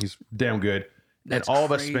thing. He's damn good. That's and all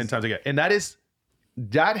crazy. Of us spend time together. And that is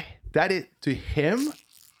to him,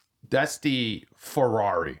 that's the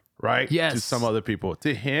Ferrari, right? Yes. To some other people.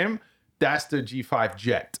 To him, that's the G5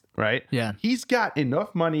 jet, right? Yeah. He's got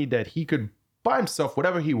enough money that he could buy himself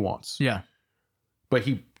whatever he wants. Yeah. But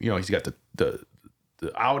he's got the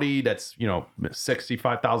Audi that's,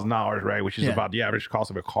 $65,000, right? Which is about the average cost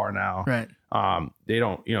of a car now. Right. They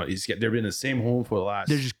don't, they've been in the same home for the last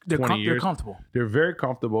 20 years. They're comfortable. They're very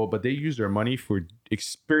comfortable, but they use their money for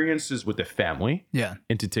experiences with the family. Yeah.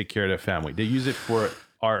 And to take care of their family. They use it for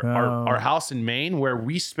our house in Maine, where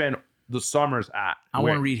we spend the summers at. I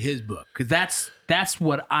want to read his book, because that's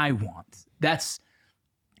what I want. That's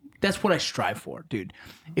what I strive for, dude.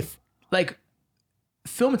 If like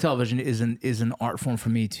film and television is an art form for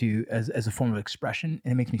me too, as a form of expression,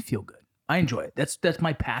 and it makes me feel good. I enjoy it. That's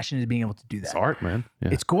my passion, is being able to do that. It's art, man. Yeah.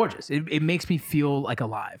 It's gorgeous. It makes me feel like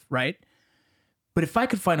alive, right? But if I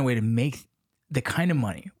could find a way to make the kind of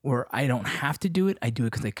money where I don't have to do it, I do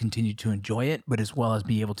it because I continue to enjoy it, but as well as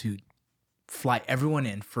be able to fly everyone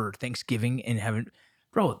in for Thanksgiving and have it,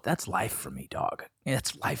 bro, that's life for me, dog. And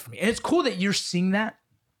that's life for me. And it's cool that you're seeing that.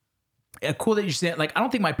 Cool that you're saying, like, I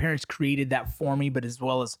don't think my parents created that for me, but as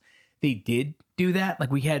well as they did do that.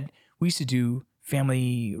 Like, we used to do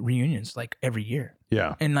family reunions like every year.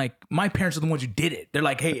 Yeah. And like, my parents are the ones who did it. They're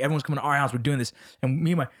like, hey, everyone's coming to our house. We're doing this. And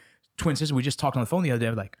me and my twin sister, we just talked on the phone the other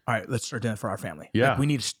day. Like, all right, let's start doing it for our family. Yeah. Like,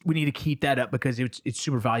 we need to keep that up, because it's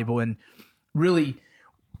super valuable. And really,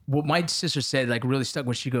 what my sister said, like, really stuck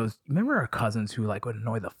when she goes, remember our cousins who like would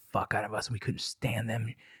annoy the fuck out of us and we couldn't stand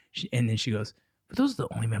them? And then she goes, but those are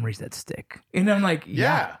the only memories that stick. And I'm like,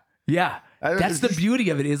 yeah. Yeah. That's the beauty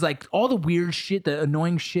of it, is like all the weird shit, the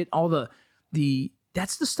annoying shit, all the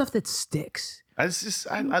that's the stuff that sticks. I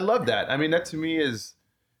love that. I mean, that to me is,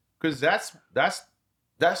 because that's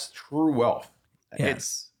true wealth. Yeah.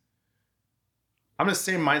 I'm the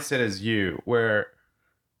same mindset as you, where,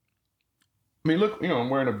 I mean, look, I'm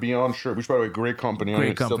wearing a Beyond shirt, which by the way, great company.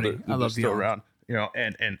 Great company. I love still Beyond. around,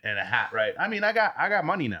 and a hat, right? I mean, I got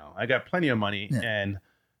money now. I got plenty of money, and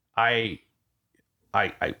I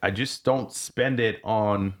just don't spend it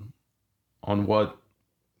on what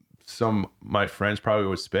some my friends probably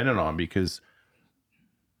would spend it on, because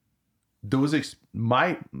those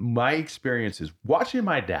my experiences watching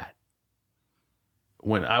my dad,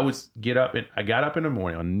 when I got up in the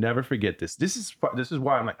morning, I'll never forget this. This is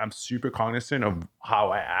why I'm super cognizant of how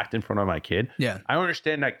I act in front of my kid. Yeah. I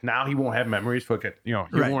understand, like, now he won't have memories for, he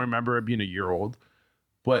won't remember being a year old,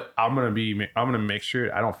 but I'm gonna make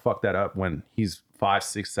sure I don't fuck that up when he's 5,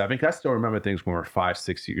 6, 7. 'Cause I still remember things when we're 5,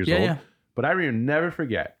 6 years old. Yeah. But I will never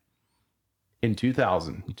forget in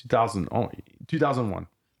 2001,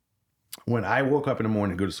 when I woke up in the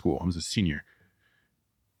morning to go to school. I was a senior,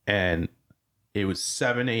 and it was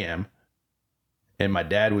 7 a.m. and my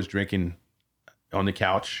dad was drinking on the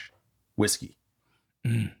couch whiskey.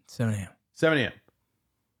 7 a.m. 7 a.m.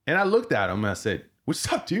 And I looked at him and I said,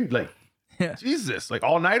 "What's up, dude? Like, Jesus, like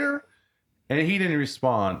all-nighter?" And he didn't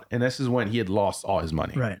respond. And this is when he had lost all his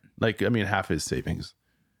money. Right. Like, I mean, half his savings.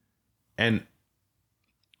 And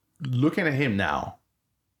looking at him now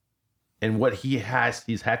and what he's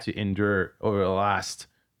had to endure over the last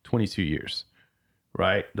 22 years,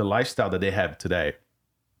 right? The lifestyle that they have today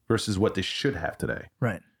versus what they should have today.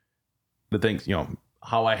 Right. The things,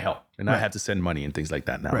 how I help, and I have to send money and things like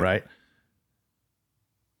that now, right?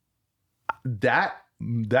 That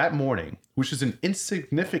morning, which is an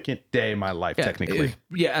insignificant day in my life, technically.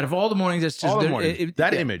 Out of all the mornings, that's just all the mornings.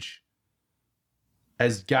 That image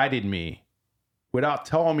has guided me without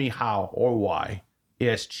telling me how or why. It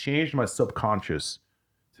has changed my subconscious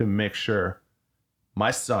to make sure my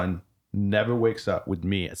son never wakes up with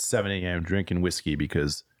me at 7 a.m. drinking whiskey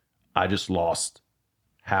because I just lost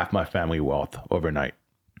half my family wealth overnight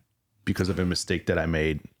because of a mistake that I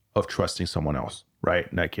made of trusting someone else, right?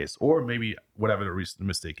 In that case, or maybe whatever the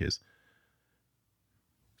mistake is.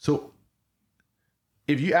 So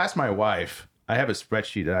if you ask my wife, I have a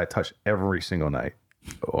spreadsheet that I touch every single night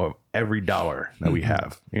of every dollar that we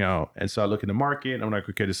have, and so I look in the market and I'm like,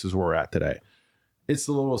 okay, this is where we're at today. It's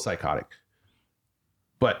a little psychotic,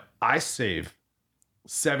 but I save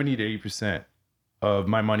 70 to 80% of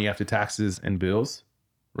my money after taxes and bills,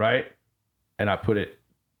 right? And I put it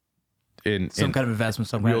in some kind of investment,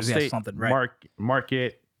 some real kind of estate, something, right?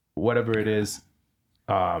 Market, whatever it is,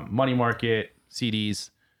 money market, CDs.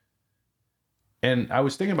 And I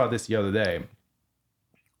was thinking about this the other day.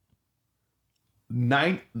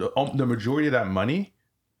 The majority of that money,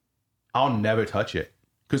 I'll never touch it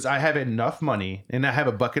because I have enough money and I have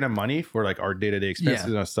a bucket of money for like our day-to-day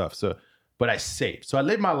expenses and stuff. So, but I save. So I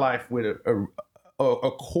live my life with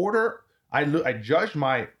a quarter. I judge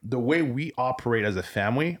the way we operate as a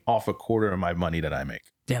family off a quarter of my money that I make.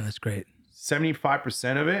 Damn, that's great.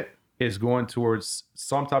 75% of it is going towards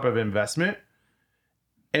some type of investment.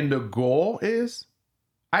 And the goal is,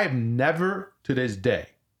 I have never to this day,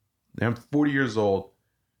 I'm 40 years old,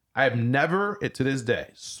 I have never to this day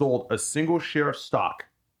sold a single share of stock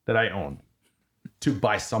that I own to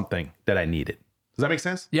buy something that I needed. Does that make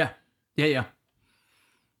sense? Yeah.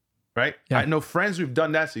 Right? Yeah. I know friends who've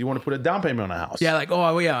done that. So you want to put a down payment on a house. Yeah, like,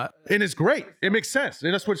 oh, yeah. And it's great. It makes sense.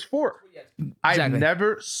 And that's what it's for. Exactly. I've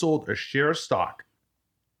never sold a share of stock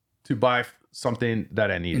to buy something that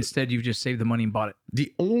I needed. Instead, you've just saved the money and bought it.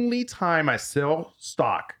 The only time I sell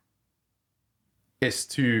stock is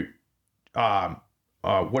to,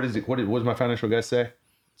 what does my financial guy say?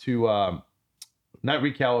 To not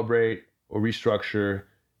recalibrate or restructure.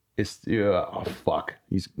 It's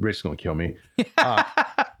Rich gonna kill me.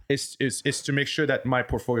 It's to make sure that my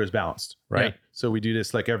portfolio is balanced, right? Yeah. So we do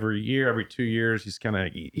this like every year, every 2 years. He's kind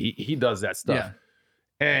of he does that stuff. Yeah.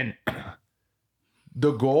 And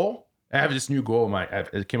the goal, I have this new goal. I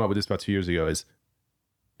came up with this about 2 years ago. Is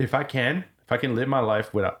if I can live my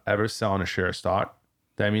life without ever selling a share of stock,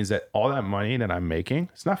 that means that all that money that I'm making,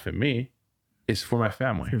 it's not for me, it's for my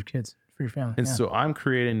family, for your kids, for your family. And so I'm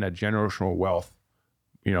creating that generational wealth,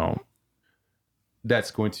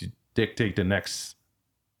 that's going to dictate the next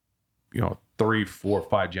 3, 4,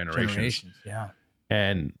 5 generations. Yeah.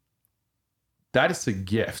 And that is a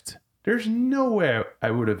gift. There's no way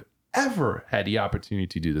I would have ever had the opportunity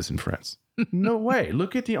to do this in France. No way.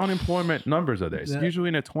 Look at the unemployment numbers of there. It's usually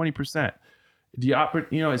in the 20%.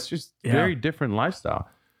 It's just very different lifestyle.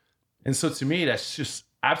 And so to me, that's just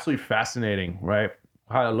absolutely fascinating, right?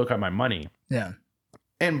 How I look at my money. Yeah.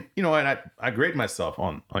 And, you know, and I grade myself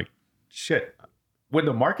on like, shit, when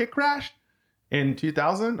the market crashed in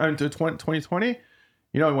 2020,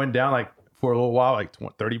 you know, it went down like for a little while, like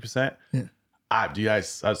 30%. Yeah. I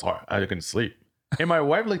was hard. I couldn't sleep. And my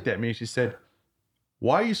wife looked at me and she said,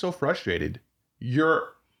 why are you so frustrated?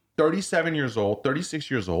 You're 37 years old, 36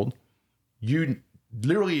 years old. You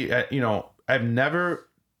literally, you know, I've never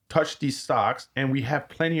touched these stocks and we have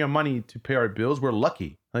plenty of money to pay our bills. We're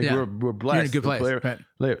lucky. Like we're blessed. You're in a good place.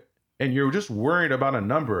 Right. And you're just worried about a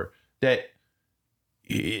number that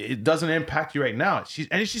it doesn't impact you right now. She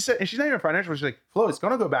said, and she's not even financial. She's like, Flo, it's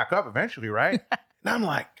going to go back up eventually, right? And I'm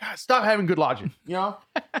like, God, stop having good logic, you know?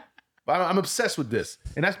 But I'm obsessed with this.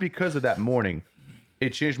 And that's because of that morning.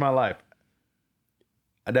 It changed my life.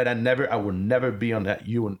 That I will never be on that.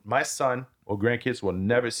 My son or grandkids will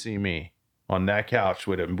never see me on that couch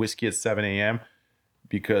with a whiskey at 7 a.m.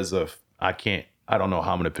 because of, I don't know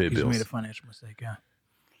how I'm going to pay bills. You made a financial mistake, yeah.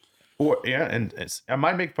 And I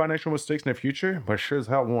might make financial mistakes in the future, but sure as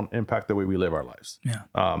hell won't impact the way we live our lives. Yeah.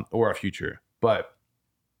 Or our future. But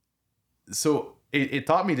so it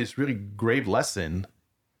taught me this really grave lesson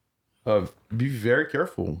of be very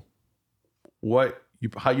careful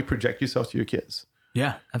how you project yourself to your kids.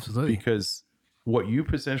 Yeah, absolutely. Because what you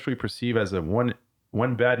potentially perceive as a one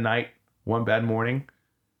bad night, one bad morning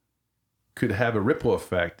could have a ripple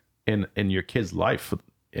effect in your kid's life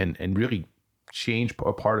and really change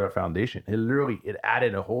a part of our foundation. It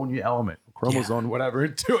added a whole new element, chromosome, whatever,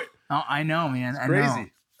 into it. Oh, I know, man. It's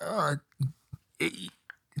crazy. I know.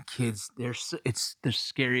 Kids, it's the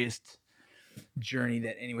scariest journey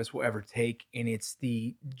that any of us will ever take, and it's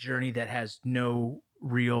the journey that has no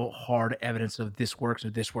real hard evidence of this works or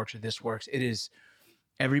this works or this works. It is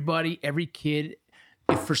every kid.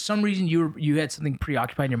 If for some reason you had something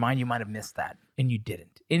preoccupied in your mind, you might have missed that, and you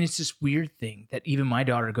didn't. And it's this weird thing that even my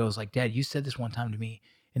daughter goes like, Dad, you said this one time to me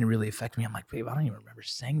and it really affected me. I'm like, babe, I don't even remember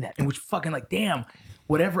saying that. And which fucking like, damn,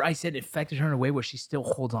 whatever I said affected her in a way where she still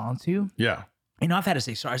holds on to. Yeah. And I've had to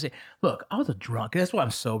say sorry. I say, look, I was a drunk. That's why I'm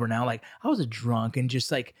sober now. Like, I was a drunk and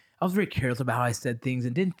just like, I was very careless about how I said things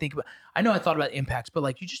and didn't think about, I know I thought about impacts, but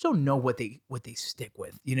like, you just don't know what they stick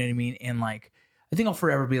with. You know what I mean? And like, I think I'll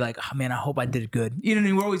forever be like, oh man, I hope I did it good. You know what I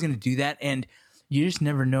mean? We're always going to do that. And you just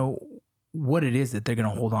never know what it is that they're going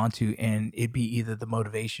to hold on to. And it'd be either the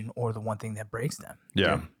motivation or the one thing that breaks them.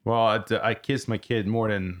 Yeah. Well, I kiss my kid more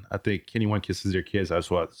than I think anyone kisses their kids.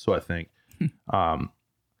 So I think.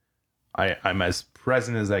 I'm as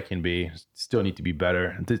present as I can be. Still need to be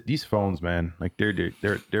better. These phones, man, like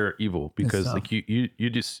they're evil because like you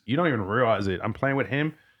don't even realize it. I'm playing with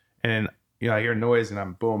him, and you know I hear noise, and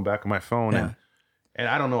I'm boom back on my phone, and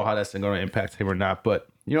I don't know how that's going to impact him or not. But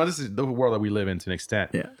you know this is the world that we live in to an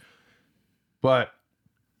extent. Yeah. But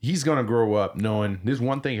he's gonna grow up knowing there's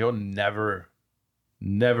one thing he'll never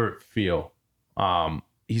feel.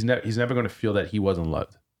 He's never gonna feel that he wasn't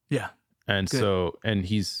loved. Yeah. And good. So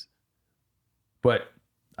but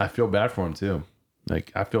I feel bad for him too.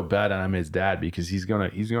 Like I feel bad that I'm his dad because he's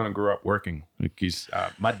gonna grow up working. Like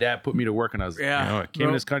my dad put me to work when I was I came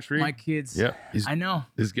in this country. My kids, I know.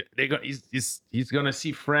 He's gonna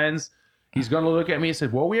see friends. He's gonna look at me and say,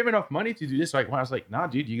 "Well, we have enough money to do this." Like I was like, "Nah,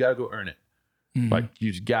 dude, you gotta go earn it. Mm-hmm. Like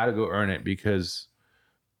you just gotta go earn it because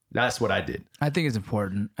that's what I did." I think it's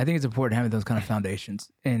important. I think it's important having those kind of foundations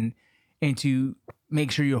and to make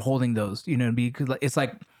sure you're holding those. You know, because it's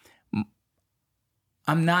like.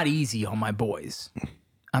 I'm not easy on my boys.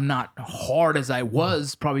 I'm not hard as I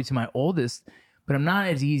was probably to my oldest, but I'm not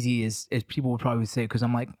as easy as people would probably say because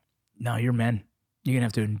I'm like, no, you're men. You're going to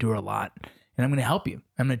have to endure a lot. And I'm going to help you.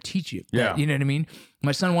 I'm going to teach you. Yeah. You know what I mean?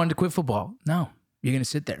 My son wanted to quit football. No, you're going to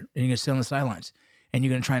sit there and you're going to sit on the sidelines and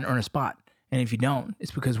you're going to try and earn a spot. And if you don't,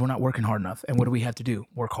 it's because we're not working hard enough. And what do we have to do?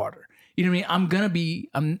 Work harder. You know what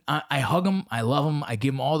I mean? I hug him. I love him. I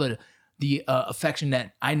give him all the affection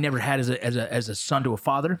that I never had as a son to a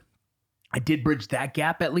father. I did bridge that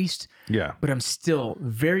gap at least. Yeah. But I'm still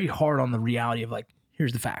very hard on the reality of like,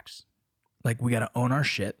 here's the facts. Like we got to own our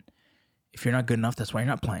shit. If you're not good enough, that's why you're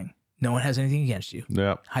not playing. No one has anything against you.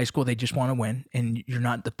 Yeah. High school, they just want to win and you're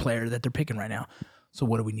not the player that they're picking right now. So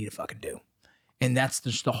what do we need to fucking do? And that's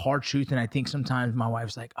just the hard truth. And I think sometimes my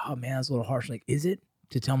wife's like, oh man, that's a little harsh. Like, is it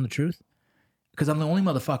to tell them the truth? Because I'm the only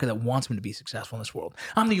motherfucker that wants him to be successful in this world.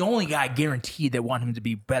 I'm the only guy guaranteed that want him to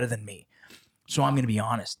be better than me. So I'm going to be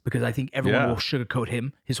honest because I think everyone will sugarcoat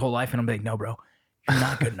him his whole life. And I'm like, no, bro, you're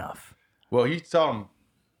not good enough. Well, you tell him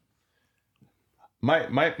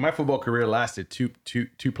my football career lasted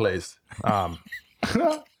two plays. I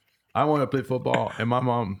want to play football and my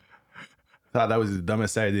mom thought that was the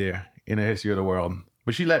dumbest idea in the history of the world.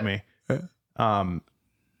 But she let me.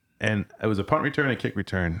 And it was a punt return and a kick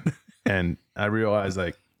return. And I realized,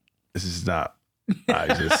 like, this is not,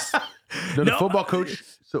 the football coach.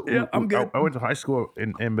 So Yeah, I'm good. I went to high school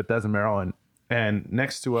in Bethesda, Maryland. And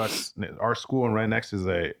next to us, our school, and right next is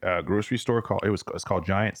a grocery store it's called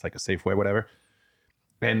Giants, like a Safeway, whatever.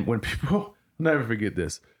 And when people, I'll never forget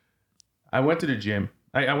this. I went to the gym.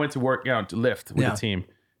 I went to work out to lift with the team.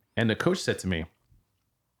 And the coach said to me,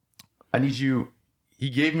 I need you. He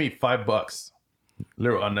gave me $5.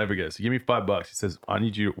 Literally, I'll never get this. He gave me $5. He says, I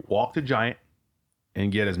need you to walk to Giant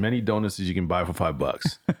and get as many donuts as you can buy for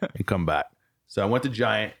 $5 and come back. So I went to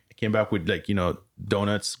Giant. I came back with, like,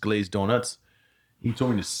 donuts, glazed donuts. He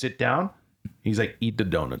told me to sit down. He's like, eat the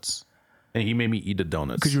donuts. And he made me eat the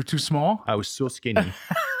donuts. Because you were too small? I was so skinny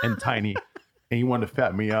and tiny. And he wanted to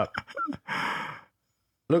fatten me up.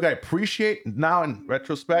 Look, I appreciate, now in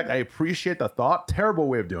retrospect, I appreciate the thought. Terrible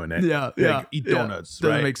way of doing it. Yeah. Like, eat donuts,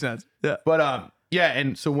 Doesn't right? make sense. Yeah. But, yeah,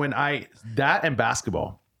 and so when that and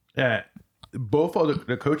basketball, both of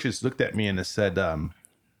the coaches looked at me and they said,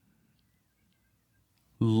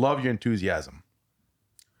 love your enthusiasm.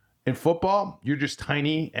 In football, you're just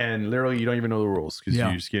tiny and literally you don't even know the rules because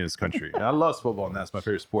you're just in this country. And I love football and that's my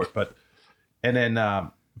favorite sport. And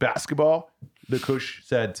then basketball, the coach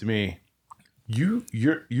said to me, you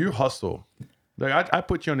hustle. Like I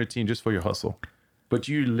put you on the team just for your hustle, but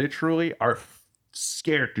you literally are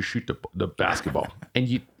scared to shoot the basketball.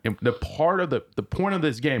 And the point of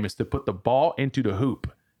this game is to put the ball into the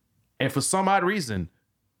hoop. And for some odd reason,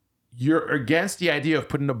 you're against the idea of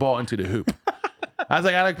putting the ball into the hoop. I was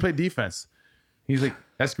like, I like to play defense. He's like,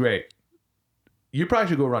 that's great. You probably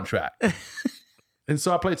should go run track. And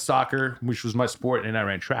so I played soccer, which was my sport, and I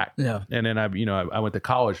ran track. Yeah. And then I went to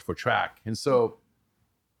college for track. And so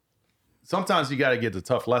sometimes you got to get the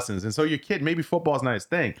tough lessons. And so your kid, maybe football's not his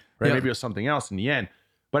thing, right? Yeah. Maybe it was something else in the end.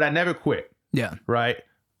 But I never quit. Yeah. Right?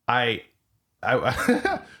 I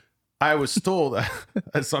was told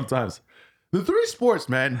that sometimes the three sports,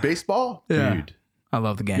 man, baseball, dude. I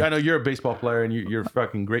love the game. I know you're a baseball player and you're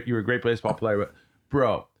fucking great. You're a great baseball player, but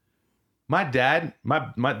bro, my dad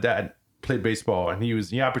played baseball and he was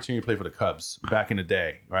the opportunity to play for the Cubs back in the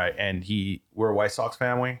day, right? And we're a White Sox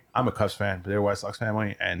family. I'm a Cubs fan, but they're a White Sox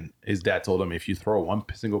family. And his dad told him, if you throw one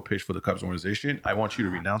single pitch for the Cubs organization, I want you to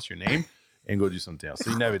renounce your name and go do something else.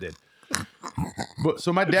 So he never did. But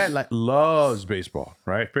so my dad loves baseball,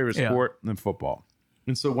 right? Favorite sport and football.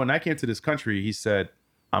 And so when I came to this country, he said,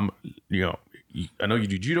 I know you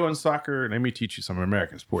do judo and soccer. Let me teach you some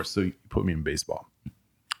American sports. So he put me in baseball.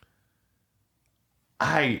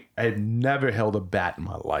 I had never held a bat in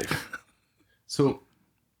my life. So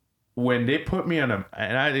when they put me and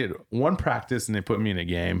I did one practice and they put me in a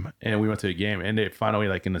game and we went to a game and they finally,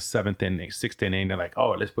 like in the 7th inning, 6th inning, they're like,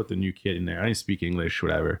 oh, let's put the new kid in there. I didn't speak English,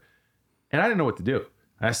 whatever. And I didn't know what to do.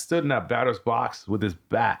 And I stood in that batter's box with this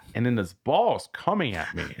bat and then this ball's coming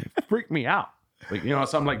at me. It freaked me out. Like,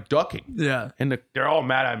 so I'm like ducking. Yeah. And they're all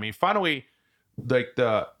mad at me. Finally, like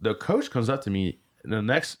the coach comes up to me the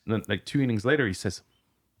next, like 2 innings later, he says,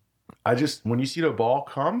 when you see the ball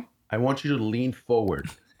come, I want you to lean forward.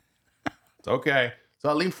 It's okay. So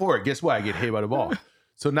I lean forward. Guess what? I get hit by the ball.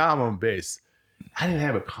 So now I'm on base. I didn't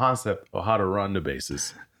have a concept of how to run the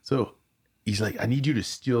bases. So he's like, I need you to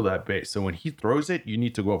steal that base. So when he throws it, you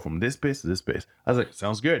need to go from this base to this base. I was like,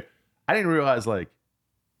 sounds good. I didn't realize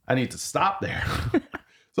I need to stop there.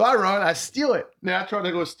 So I run, I steal it. Now I try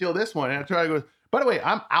to go steal this one. And I try to go, by the way,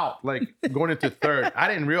 I'm out, like going into third. I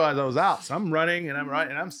didn't realize I was out. So I'm running and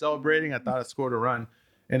I'm celebrating. I thought I scored a run.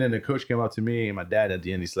 And then the coach came up to me and my dad at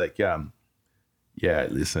the end, he's like, yeah,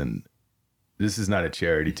 listen, this is not a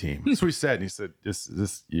charity team. That's what he said. And he said,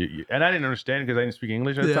 and I didn't understand because I didn't speak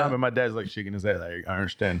English at the time. But my dad's like shaking his head. Like, I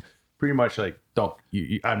understand. Pretty much like,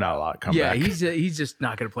 I'm not allowed to come back. Yeah, he's just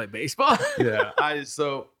not going to play baseball. Yeah.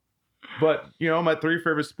 But my 3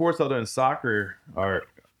 favorite sports other than soccer are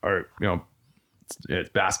it's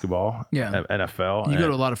basketball, NFL. You go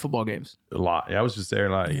to a lot of football games. A lot. Yeah, I was just there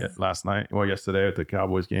last night. Well, yesterday at the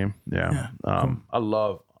Cowboys game. Yeah. I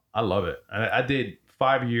love it. I did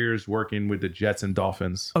 5 years working with the Jets and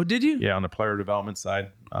Dolphins. Oh, did you? Yeah, on the player development side.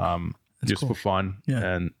 Just cool. For fun. Yeah.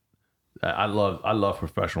 And I love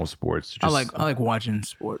professional sports. I like watching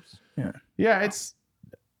sports. Yeah. Yeah, it's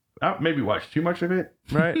I maybe watch too much of it,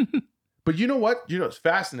 right? But you know what? It's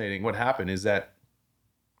fascinating. What happened is that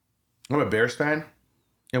I'm a Bears fan,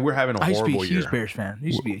 and we're having a horrible year. I used to be a huge Bears fan. I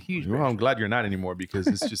used to be a huge Bears fan. I'm glad you're not anymore because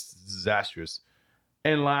it's just disastrous.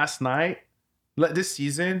 And last night, this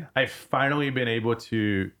season, I've finally been able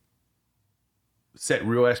to set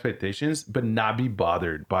real expectations, but not be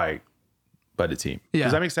bothered by by the team. Yeah.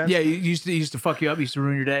 Does that make sense? Yeah, you used to fuck you up. Used to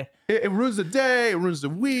ruin your day. It ruins the day. It ruins the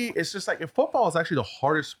week. It's just like football is actually the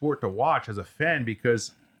hardest sport to watch as a fan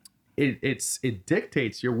because it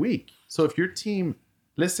dictates your week. So if your team,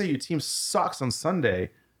 let's say your team sucks on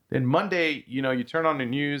Sunday, then Monday, you turn on the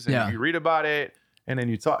news and you read about it, and then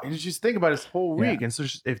you talk and you just think about it this whole week. And so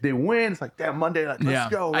if they win, it's like, damn, Monday, like,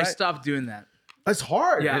 let's go. Right? I stopped doing that. It's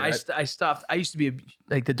hard. Yeah, I stopped. I used to be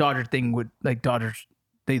like the Dodger thing would like Dodgers.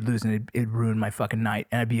 They'd lose and it'd ruin my fucking night,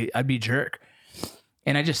 and I'd be a jerk.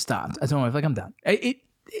 And I just stopped. I told my wife, like, I'm done.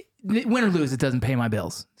 Win or lose, it doesn't pay my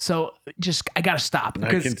bills. So I gotta stop.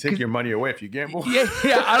 I can take your money away if you gamble. Yeah.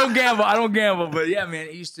 I don't gamble. But yeah, man,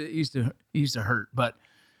 it used to hurt. But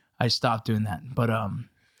I stopped doing that. But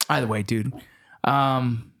either way, dude,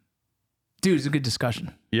 it's a good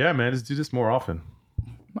discussion. Yeah, man, let's do this more often.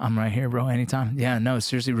 I'm right here, bro. Anytime. Yeah, no,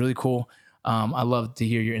 seriously, really cool. I love to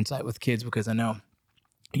hear your insight with kids because I know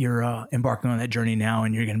you're embarking on that journey now,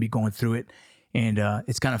 and you're going to be going through it. And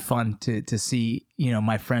it's kind of fun to see,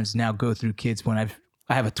 my friends now go through kids when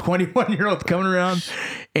I have a 21-year-old coming around,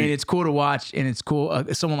 and it's cool to watch. And it's cool.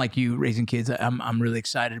 Someone like you raising kids, I'm really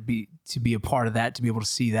excited to be a part of that, to be able to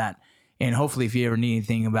see that. And hopefully, if you ever need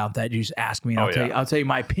anything about that, you just ask me, and I'll tell you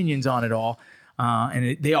my opinions on it all.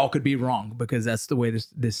 And they all could be wrong because that's the way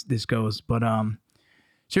this goes. But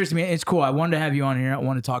seriously, man, it's cool. I wanted to have you on here. I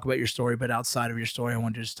want to talk about your story, but outside of your story, I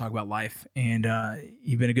wanted to just talk about life. And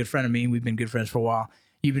you've been a good friend of me. We've been good friends for a while.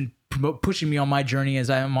 You've been pushing me on my journey as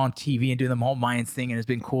I am on TV and doing the whole Mayans thing, and it's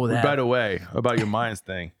been cool. By the way, about your Mayans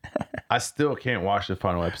thing, I still can't watch the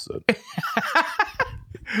final episode.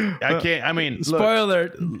 I can't. I mean, spoiler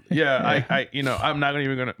alert. Yeah, I'm not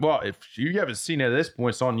even gonna. Well, if you haven't seen it at this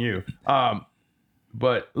point, it's on you.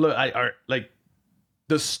 But look,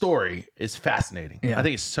 the story is fascinating. Yeah. I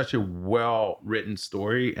think it's such a well-written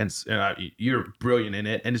story, and you're brilliant in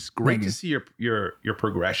it. And it's great to see your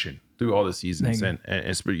progression through all the seasons, and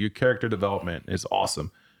your character development is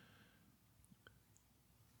awesome.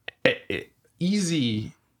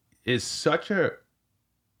 Easy is such a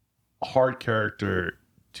hard character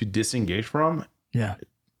to disengage from. Yeah.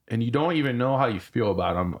 And you don't even know how you feel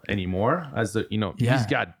about him anymore. As he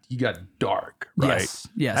got dark, right?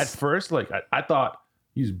 Yes. At first, I thought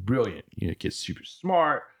he was brilliant. Kid's super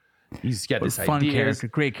smart. He's got this fun character,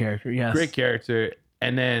 great character, yes, great character.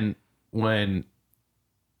 And then when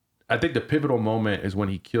I think the pivotal moment is when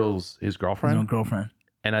he kills his girlfriend. His own girlfriend.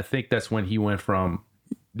 And I think that's when he went from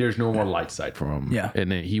there's no more light side for him. Yeah. And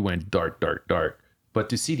then he went dark, dark, dark. But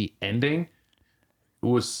to see the ending, it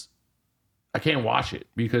was. I can't watch it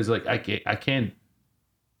because I can't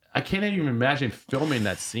even imagine filming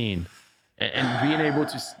that scene and being able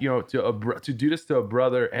to do this to a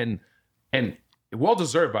brother and well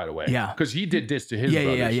deserved, by the way. Yeah. Because he did this to his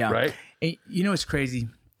brothers, right? And what's crazy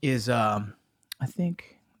is I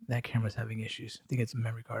think that camera's having issues. I think it's a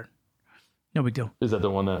memory card. No big deal. Is that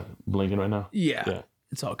the one that blinking right now? Yeah.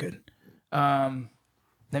 It's all good. I'm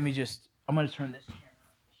going to turn this camera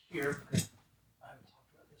here.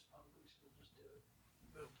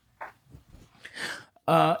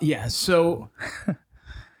 So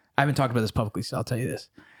I haven't talked about this publicly, so I'll tell you this.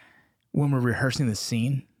 When we're rehearsing the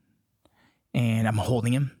scene and I'm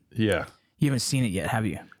holding him. Yeah. You haven't seen it yet, have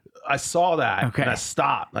you? I saw that. Okay. And I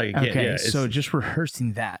stopped. So just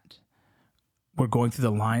rehearsing that. We're going through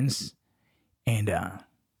the lines and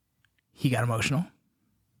he got emotional.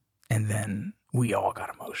 And then we all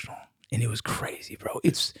got emotional. And it was crazy, bro.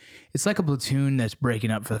 It's like a platoon that's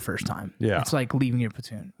breaking up for the first time. Yeah. It's like leaving your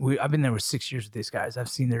platoon. I've been there for 6 years with these guys. I've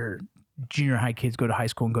seen their junior high kids go to high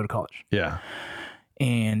school and go to college. Yeah.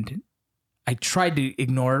 And I tried to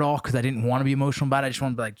ignore it all because I didn't want to be emotional about it. I just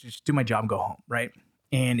wanted to just do my job and go home, right?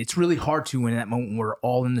 And it's really hard to when in that moment we're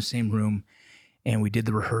all in the same room and we did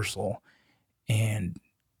the rehearsal and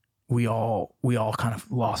we all kind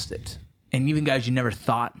of lost it. And even guys you never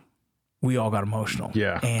thought, we all got emotional.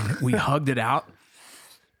 Yeah. And we hugged it out.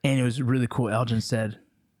 And it was really cool. Elgin said,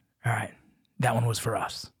 all right, that one was for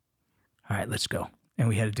us. All right, let's go. And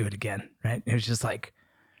we had to do it again, right? It was just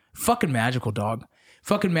fucking magical, dog.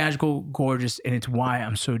 Fucking magical, gorgeous. And it's why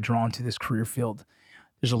I'm so drawn to this career field.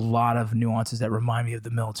 There's a lot of nuances that remind me of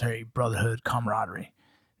the military brotherhood, camaraderie.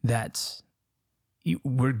 That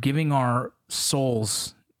we're giving our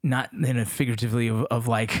souls, not in a figuratively of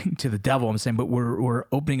to the devil, I'm saying, but we're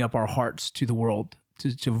opening up our hearts to the world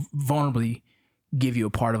to vulnerably give you a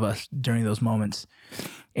part of us during those moments.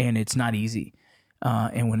 And it's not easy.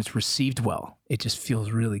 And when it's received well, it just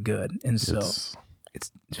feels really good. And so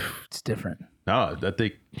it's different. No, I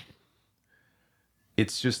think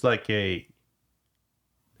it's just and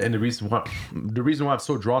the reason why I'm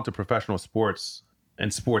so drawn to professional sports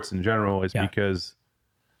and sports in general is because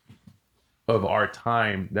of our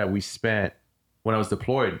time that we spent when I was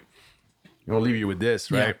deployed. I'll leave you with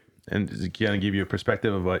this, right? And to kind of give you a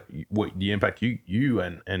perspective of what the impact you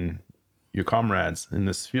and your comrades in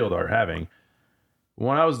this field are having.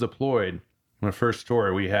 When I was deployed, my first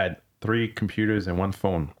tour, we had 3 computers and 1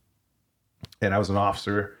 phone. And I was an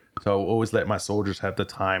officer, so I always let my soldiers have the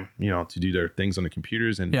time, to do their things on the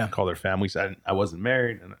computers and call their families. I wasn't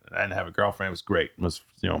married and I didn't have a girlfriend. It was great. It was,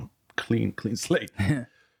 clean slate.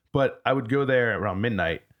 But I would go there around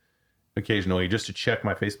midnight occasionally just to check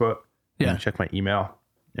my Facebook, and check my email,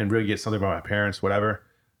 and really get something about my parents, whatever.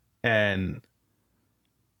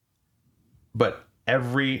 But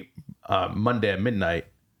every Monday at midnight,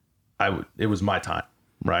 it was my time,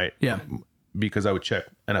 right? Yeah. Because I would check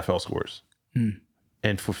NFL scores.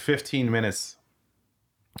 And for 15 minutes,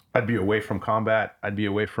 I'd be away from combat. I'd be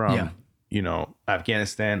away from,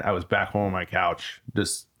 Afghanistan. I was back home on my couch,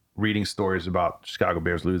 just reading stories about Chicago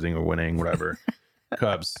Bears losing or winning, whatever,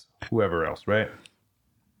 Cubs, whoever else, right?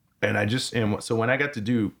 And so when I got to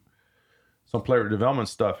do some player development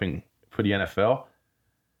stuff for the NFL,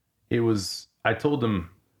 I told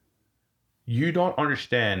them, you don't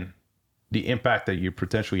understand the impact that you're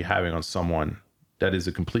potentially having on someone that is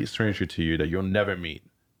a complete stranger to you that you'll never meet.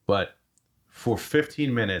 But for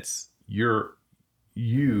 15 minutes,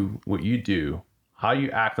 what you do, how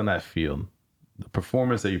you act on that field, the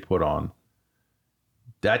performance that you put on,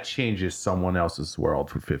 that changes someone else's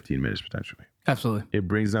world for 15 minutes potentially. Absolutely. It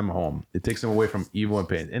brings them home. It takes them away from evil and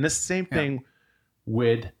pain. And the same thing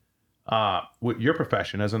with your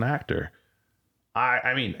profession as an actor.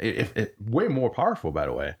 I mean, way more powerful, by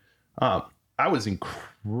the way. I was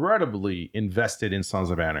incredibly invested in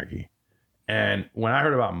Sons of Anarchy. And when I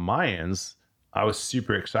heard about Mayans, I was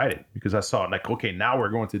super excited because I saw okay, now we're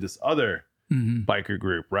going to this other biker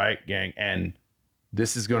group, right? Gang. And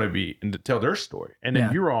this is going to be, and to tell their story. And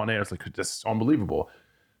then you were on there. It's like, this is unbelievable.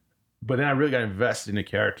 But then I really got invested in the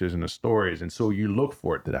characters and the stories. And so you look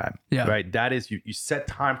forward to that, right? That is, you set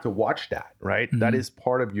time to watch that, right? That is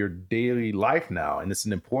part of your daily life now. And it's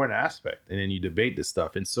an important aspect. And then you debate this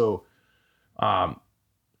stuff. And so,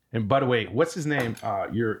 and by the way, what's his name? I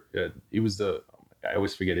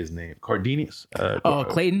always forget his name. Cardenas.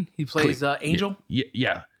 Clayton. He plays Angel.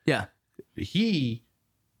 Yeah.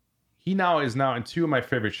 He now is in 2 of my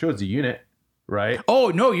favorite shows, The Unit, right? Oh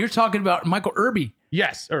no, you're talking about Michael Irby.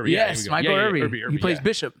 Yes, Irby. Yes, Michael Irby. Irby. He plays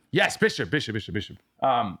Bishop. Yes, Bishop. He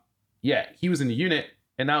was in The Unit,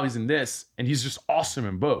 and now he's in this, and he's just awesome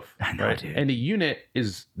in both. I know, right? dude. And The Unit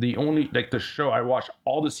is the only the show I watched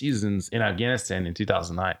all the seasons in Afghanistan in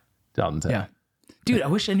 2009, 2010. Yeah, dude, I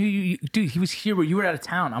wish I knew you. Dude, he was here, but you were out of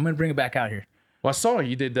town. I'm gonna bring it back out here. Well, I saw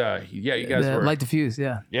you did. You guys were Light the Fuse.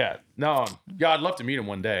 Yeah. Yeah. No. Yeah, I'd love to meet him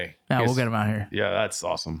one day. Yeah, we'll get him out here. Yeah, that's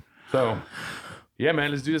awesome. So, yeah, man,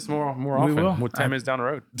 let's do this more often. We will. We're 10 minutes down the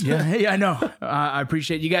road. Yeah, I know. I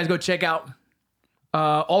appreciate it. You guys go check out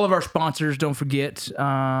all of our sponsors. Don't forget.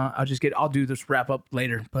 I'll do this wrap up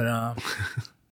later, but